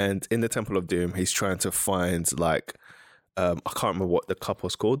 And in the Temple of Doom, he's trying to find like I can't remember what the cup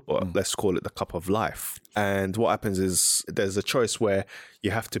was called, but let's call it the Cup of Life. And what happens is there's a choice where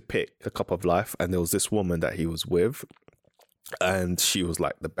you have to pick the Cup of Life, and there was this woman that he was with, and she was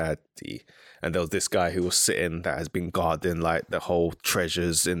like the baddie. And there was this guy who was sitting that has been guarding like the whole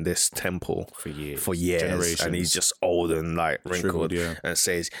treasures in this temple for years. Generations. And he's just old and like wrinkled, yeah. and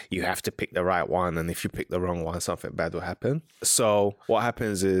says you have to pick the right one, and if you pick the wrong one, something bad will happen. So what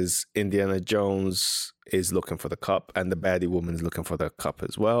happens is Indiana Jones is looking for the cup, and the baddie woman is looking for the cup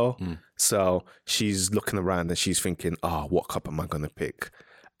as well. So she's looking around and she's thinking, what cup am I going to pick?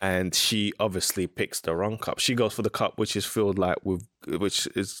 And she obviously picks the wrong cup. She goes for the cup which is filled which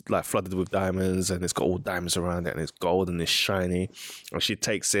is like flooded with diamonds, and it's got all diamonds around it, and it's gold and it's shiny. And she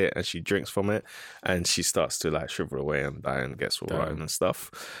takes it and she drinks from it, and she starts to like shrivel away and die and gets all rotten and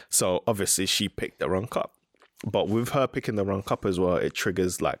stuff. So obviously she picked the wrong cup. But with her picking the wrong cup as well, it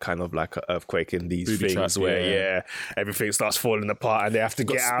triggers like kind of like an earthquake in these Booby things trap, where everything starts falling apart and they have to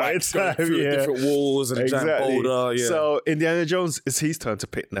get out. Spikes going through different walls and a giant boulder. Yeah. So Indiana Jones, it's his turn to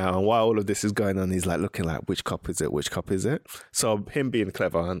pick now, and while all of this is going on, he's like looking like, which cup is it? Which cup is it? So him being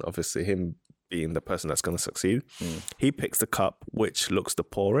clever, and obviously him being the person that's going to succeed, he picks the cup which looks the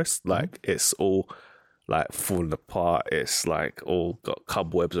poorest, like it's all like falling apart. It's like all got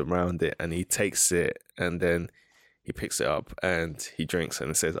cobwebs around it, and he takes it and then he picks it up and he drinks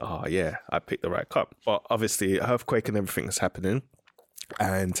and says, I picked the right cup. But obviously earthquake and everything is happening,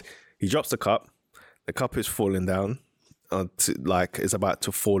 and he drops the cup. The cup is falling down is about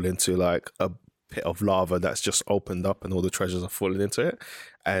to fall into like a pit of lava that's just opened up, and all the treasures are falling into it.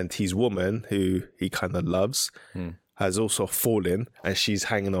 And his woman, who he kind of loves, has also fallen, and she's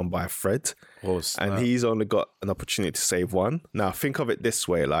hanging on by a thread. And he's only got an opportunity to save one. Now, think of it this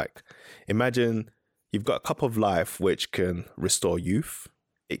way. Like, imagine you've got a cup of life which can restore youth.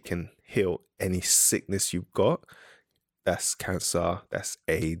 It can heal any sickness you've got. That's cancer, that's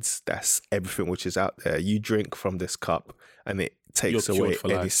AIDS, that's everything which is out there. You drink from this cup and it takes away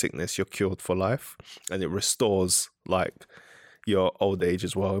any sickness. You're cured for life. And it restores like your old age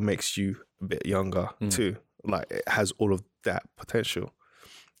as well. It makes you a bit younger too. Like, it has all of that potential.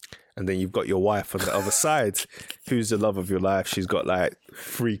 And then you've got your wife on the other side, who's the love of your life. She's got like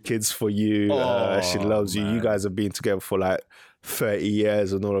 3 kids for you. She loves you. You guys have been together for like 30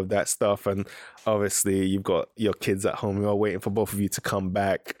 years and all of that stuff. And obviously you've got your kids at home who are waiting for both of you to come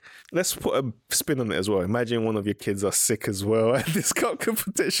back. Let's put a spin on it as well. Imagine one of your kids are sick as well, and this cup could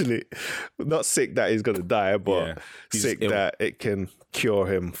potentially, not sick that he's going to die, but sick that it can cure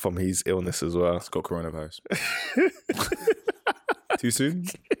him from his illness as well. It's got coronavirus. Too soon?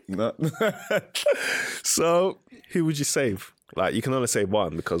 No. So who would you save? Like, you can only save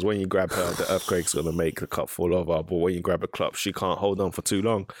one, because when you grab her, the earthquake's going to make the cup fall over. But when you grab a cup, she can't hold on for too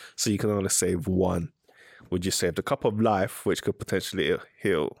long. So you can only save one. Would you save the cup of life, which could potentially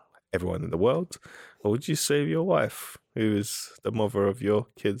heal everyone in the world? Or would you save your wife, who is the mother of your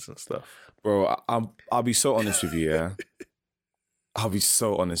kids and stuff? Bro, I'll be so honest with you, yeah? I'll be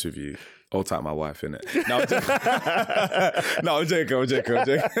so honest with you. I'll type my wife, innit? No, I'm joking.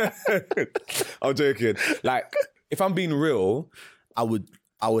 I'm joking. Like, if I'm being real, I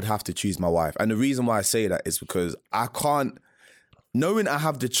would have to choose my wife. And the reason why I say that is because I can't, knowing I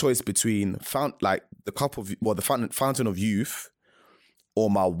have the choice between the fountain of youth or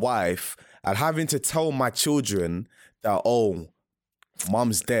my wife, and having to tell my children that,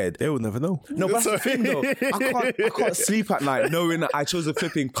 Mum's dead. They will never know. No, but that's the thing though. I can't sleep at night knowing that I chose a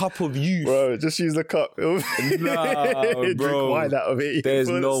flipping cup of youth. Bro, just use the cup. Nah, bro. Drink wine out of it. There's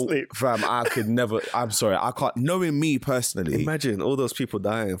no, fam, I could never, I'm sorry, I can't, knowing me personally. Imagine all those people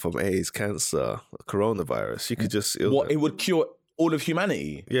dying from AIDS, cancer, coronavirus. You could just... It would cure all of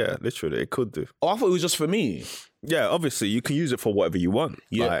humanity? Yeah, literally, it could do. Oh, I thought it was just for me. Yeah, obviously, you can use it for whatever you want.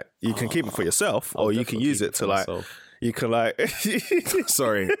 Yeah. Like, you can keep it for yourself, or you can use it to like... myself. You can like...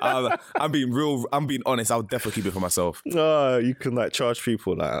 Sorry, I'm being honest, I'll definitely keep it for myself. No, you can like charge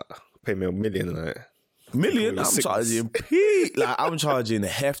people like, pay me $1 million like... $1 million? I'm charging I'm charging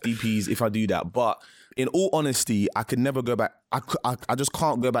hefty peas if I do that. But in all honesty, I could never go back. I just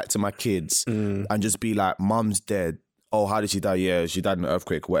can't go back to my kids and just be like, Mum's dead. Oh, how did she die? Yeah, she died in an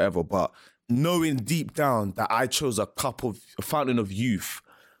earthquake, whatever. But knowing deep down that I chose a fountain of youth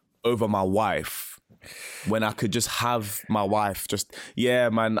over my wife, when I could just have my wife,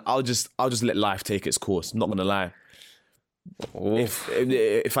 man, I'll just let life take its course. I'm not gonna lie.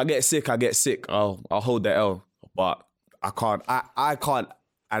 If I get sick, I get sick. I'll hold the L. But I can't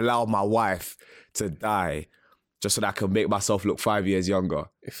allow my wife to die just so that I can make myself look 5 years younger.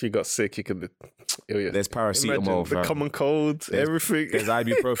 If you got sick, you could... There's paracetamol, the common cold, everything. There's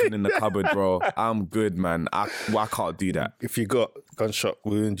ibuprofen in the cupboard, bro. I'm good, man. I can't do that. If you got gunshot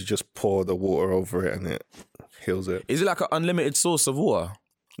wound, you just pour the water over it and it heals it. Is it like an unlimited source of water?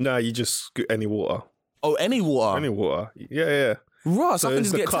 No, you just scoot any water. Oh, any water? Any water. Yeah. Right, so I can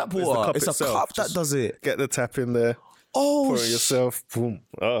just get tap water. It's a cup that does it. Get the tap in there. Oh, pour it yourself. Boom.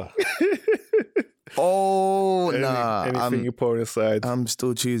 Nah. Anything you pour inside. I'm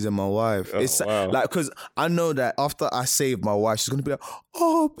still choosing my wife. It's like, because I know that after I save my wife, she's gonna be like,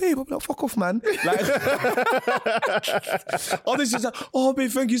 oh babe, I'm like, fuck off, man. Like, honestly, she's like, oh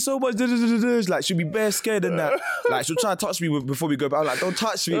babe, thank you so much. Like, she'll be bare scared and that. Like, she'll try to touch me before we go, but I'm like, don't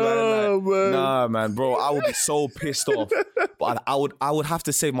touch me, man. Man. Nah, man, bro, I would be so pissed off. But I would have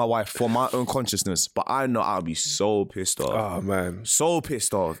to save my wife for my own consciousness. But I know I'll be so pissed off. Oh man, so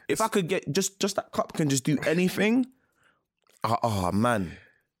pissed off. If I could get just that cup can just do anything. Oh man,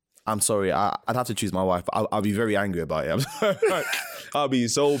 I'm sorry. I'd have to choose my wife. I'll be very angry about it. I'll be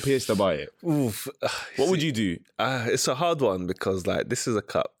so pissed about it. Oof. What would you do? It's a hard one because like this is a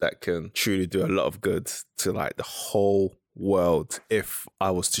cup that can truly do a lot of good to like the whole world if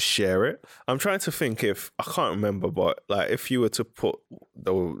I was to share it. I'm trying to think if I can't remember, but like if you were to put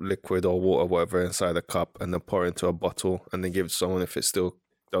the liquid or water, whatever, inside a cup and then pour it into a bottle and then give it to someone, if it still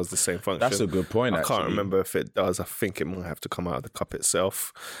does the same function. That's a good point. I can't remember if it does. I think it might have to come out of the cup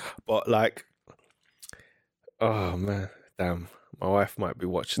itself. But like, oh man, damn. My wife might be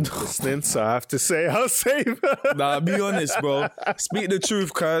watching and listening, so I have to say I'll save her. Nah, be honest, bro. Speak the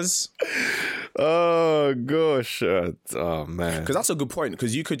truth, cuz. Oh, gosh. Oh, man. Because that's a good point,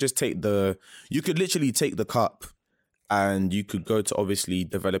 because you could literally take the cup and you could go to obviously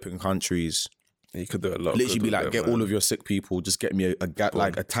developing countries. You could do a lot. Literally be like, get all of your sick people, just get me a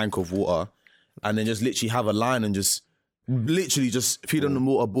tank of water, and then just literally have a line and just literally just feed them the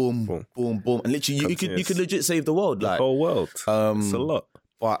water, boom, boom, boom, and literally you could legit save the world, like the whole world. It's a lot,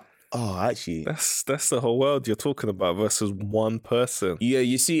 but actually, that's the whole world you're talking about versus one person. Yeah,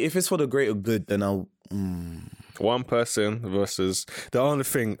 you see, if it's for the greater good, then I'll. One person versus the only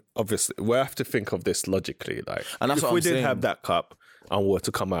thing. Obviously, we have to think of this logically. Like, and that's if what we didn't have that cup and were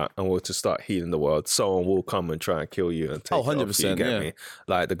to come out and were to start healing the world, someone will come and try and kill you and take it 100%, off you, get me?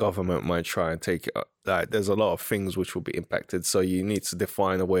 Like the government might try and take it. Like there's a lot of things which will be impacted. So you need to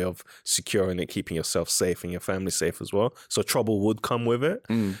define a way of securing it, keeping yourself safe and your family safe as well. So trouble would come with it,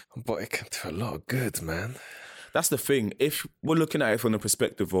 but it can do a lot of good, man. That's the thing. If we're looking at it from the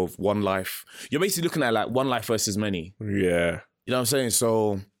perspective of one life, you're basically looking at like one life versus many. Yeah. You know what I'm saying?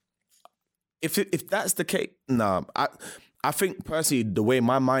 So if that's the case, I think personally, the way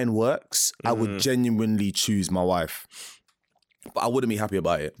my mind works, I would genuinely choose my wife. But I wouldn't be happy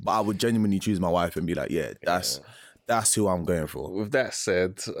about it. But I would genuinely choose my wife and be like, that's who I'm going for. With that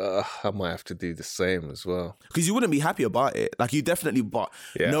said, I might have to do the same as well. Because you wouldn't be happy about it. Like, you definitely, but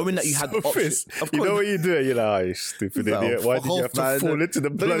knowing that you had the option. Of course, you know what you do? You're like, oh, you stupid idiot. Why did you have to fall into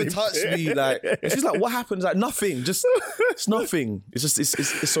the bloody pit? Don't even touch me. Like, it's just like, what happens? Like, nothing. Just, it's nothing. It's just,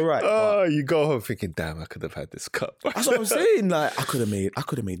 it's all right. Oh, you go home thinking, damn, I could have had this cup. That's what I'm saying. Like, I could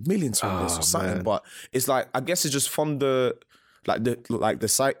have made millions from this or something. Man. But it's like, I guess it's just from the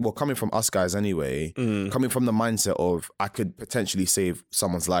site, well, coming from us guys anyway, coming from the mindset of I could potentially save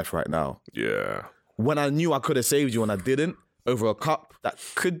someone's life right now. Yeah. When I knew I could have saved you and I didn't, over a cup, that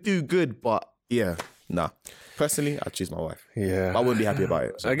could do good, but personally, I'd choose my wife. Yeah. I wouldn't be happy about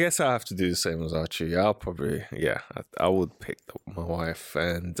it. So. I guess I have to do the same as Archie. I'll probably, I would pick my wife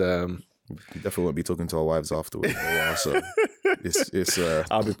and... You definitely won't be talking to our wives afterwards. So it's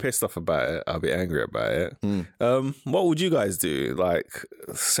I'll be pissed off about it. I'll be angry about it. What would you guys do? Like,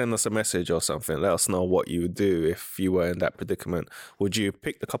 send us a message or something. Let us know what you would do if you were in that predicament. Would you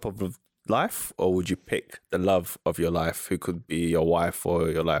pick the cup of life, or would you pick the love of your life, who could be your wife or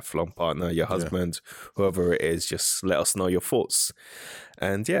your lifelong partner, your husband, whoever it is? Just let us know your thoughts.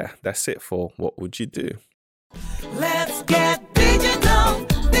 And that's it for What Would You Do? Let's get digital.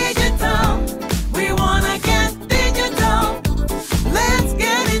 We wanna get digital. Let's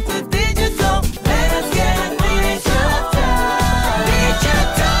get into digital. Let's get digital.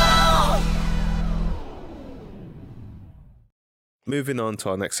 moving on to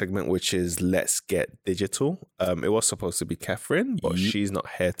our next segment, which is Let's Get Digital. It was supposed to be Catherine, but she's not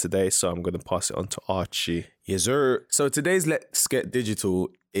here today, so I'm going to pass it on to Archie. Yes, sir. So today's Let's Get Digital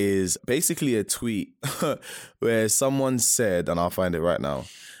is basically a tweet where someone said, and I'll find it right now.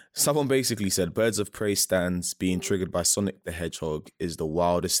 Someone basically said, Birds of Prey stands being triggered by Sonic the Hedgehog is the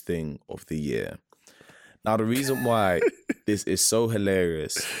wildest thing of the year. Now, the reason why this is so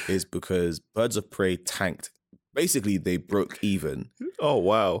hilarious is because Birds of Prey tanked. Basically, they broke even. Oh,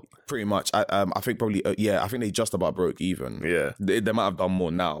 wow. Pretty much. I think probably, I think they just about broke even. Yeah. They might have done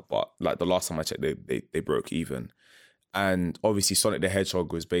more now, but like the last time I checked, they broke even. And obviously, Sonic the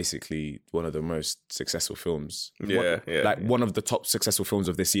Hedgehog was basically one of the most successful films. One of the top successful films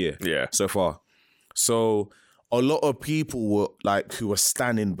of this year. Yeah. So far. So a lot of people were like, who were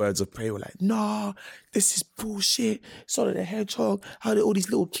standing Birds of Prey were like, nah, this is bullshit. Sonic the Hedgehog, how did all these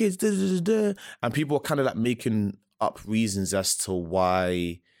little kids, And people were kind of like making up reasons as to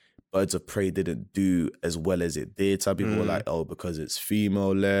why Birds of Prey didn't do as well as it did. Some people were like, oh, because it's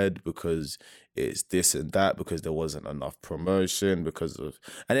female led, because it's this and that, because there wasn't enough promotion,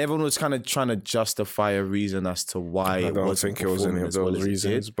 and everyone was kind of trying to justify a reason as to why I don't think it was any of those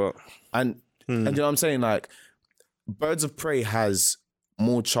reasons, but and you know what I'm saying, like Birds of Prey has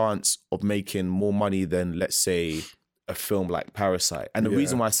more chance of making more money than, let's say, a film like Parasite. And the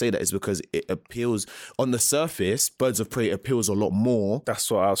reason why I say that is because it appeals, on the surface, Birds of Prey appeals a lot more. That's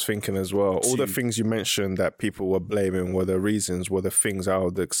what I was thinking as well. All the things you mentioned that people were blaming were the things I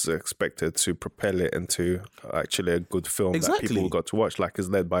would expected to propel it into actually a good film that people got to watch. Like, is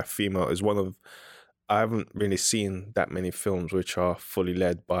led by a female. Is one of, I haven't really seen that many films which are fully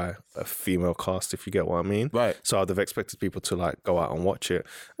led by a female cast, if you get what I mean. Right. So I'd have expected people to like go out and watch it.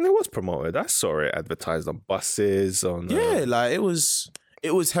 And it was promoted. I saw it advertised on buses, on... like it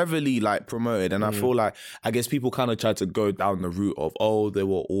was heavily like promoted. And I feel like, I guess people kind of tried to go down the route of, oh, they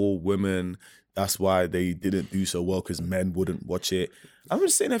were all women. That's why they didn't do so well, because men wouldn't watch it. I'm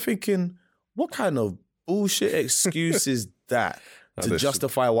just sitting there thinking, what kind of bullshit excuse is that? To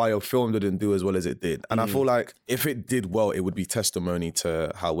justify why your film didn't do as well as it did. And I feel like if it did well, it would be testimony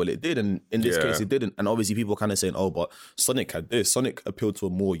to how well it did. And in this case, it didn't. And obviously people kind of saying, oh, but Sonic had this. Sonic appealed to a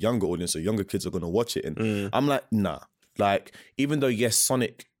more younger audience, so younger kids are going to watch it. And I'm like, nah. Like, even though, yes,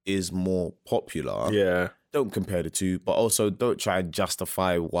 Sonic is more popular, don't compare the two, but also don't try and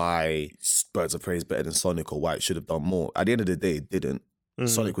justify why Birds of Prey is better than Sonic or why it should have done more. At the end of the day, it didn't.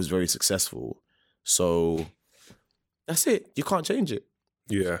 Sonic was very successful. So... that's it. You can't change it.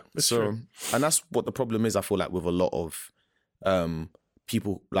 Yeah. So, and that's what the problem is, I feel like, with a lot of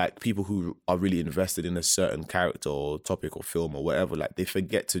people who are really invested in a certain character or topic or film or whatever, like they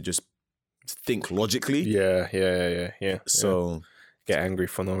forget to just think logically. Yeah. So get angry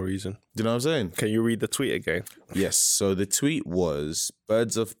for no reason. Do you know what I'm saying? Can you read the tweet again? Yes. So the tweet was,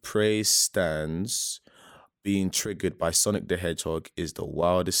 Birds of Prey stands being triggered by Sonic the Hedgehog is the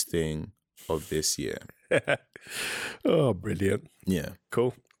wildest thing of this year. Oh, brilliant. Yeah.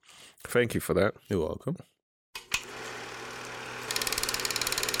 Cool. Thank you for that. You're welcome.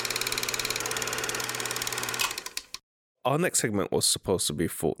 Our next segment was supposed to be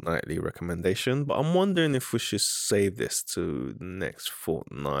fortnightly recommendation, but I'm wondering if we should save this to next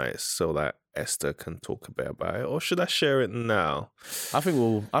fortnight so that Esther can talk a bit about it, or should I share it now? I think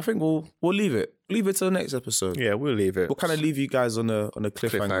we'll leave it. Leave it to the next episode. Yeah, we'll leave it. We'll kind of leave you guys on a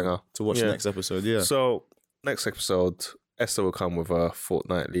cliffhanger to watch the next episode. Yeah. So next episode, Esther will come with a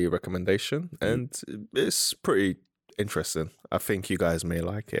fortnightly recommendation, and it's pretty interesting. I think you guys may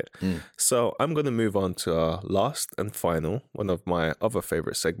like it. So I'm going to move on to our last and final, one of my other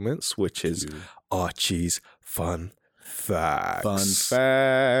favorite segments, which is Archie's Fun Facts. Fun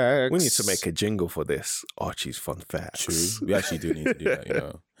facts. We need to make a jingle for this. Archie's Fun Facts. True. We actually do need to do that, you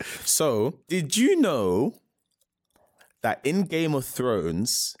know. So, did you know that in Game of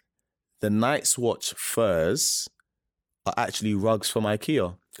Thrones, the Night's Watch furs are actually rugs from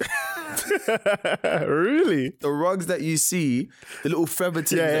IKEA? Really? The rugs that you see, the little feather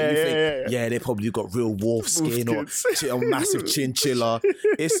things that you think, they probably got real wolf skin or a massive chinchilla.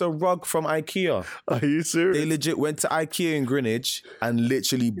 It's a rug from IKEA. Are you serious? They legit went to IKEA in Greenwich and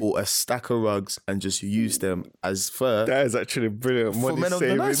literally bought a stack of rugs and just used them as fur. That is actually brilliant. Money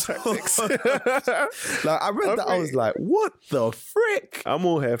saving tactics. Like, I read that, I was like, what the frick? I'm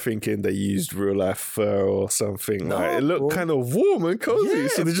all here thinking they used real life fur or something. Like, it looked kind of warm and cozy,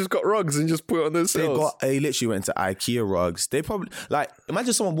 so they just got rugs rugs and just put it on themselves. They literally went to IKEA rugs. They probably, like,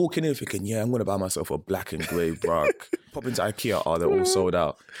 imagine someone walking in thinking, yeah, I'm going to buy myself a black and grey rug. Pop into IKEA, they're all sold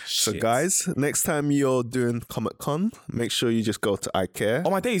out. So Shit. guys, next time you're doing Comic Con, make sure you just go to IKEA. Oh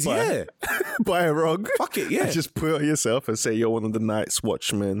my days, yeah. Buy a rug. Fuck it, yeah. And just put it on yourself and say you're one of the Night's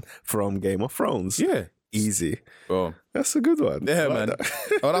Watchmen from Game of Thrones. Yeah. Easy. Bro. That's a good one. Yeah, I like man.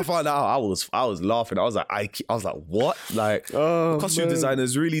 that. When I found out, I was laughing. I was like, what? Like, costume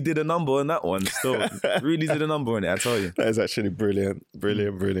designers really did a number on that one. Still, really did a number on it. I tell you. That is actually brilliant.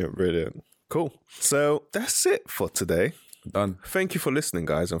 Brilliant. Cool. So that's it for today. Done. Thank you for listening,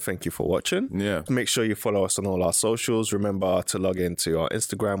 guys, and thank you for watching. Yeah. Make sure you follow us on all our socials. Remember to log into our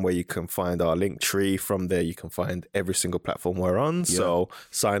Instagram where you can find our link tree. From there, you can find every single platform we're on. Yeah. So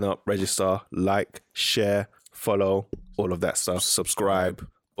sign up, register, like, share, follow, all of that stuff. Subscribe.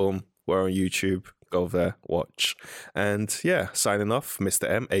 Boom. We're on YouTube. Go there, watch. And yeah, signing off, Mr.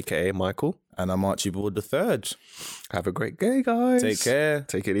 M, aka Michael. And I'm Archibald III. Have a great day, guys. Take care.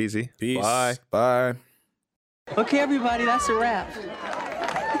 Take it easy. Peace. Bye. Bye. Okay, everybody, that's a wrap.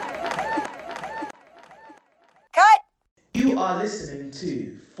 Cut! You are listening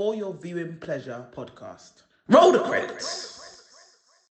to For Your Viewing Pleasure podcast. Roll the credits.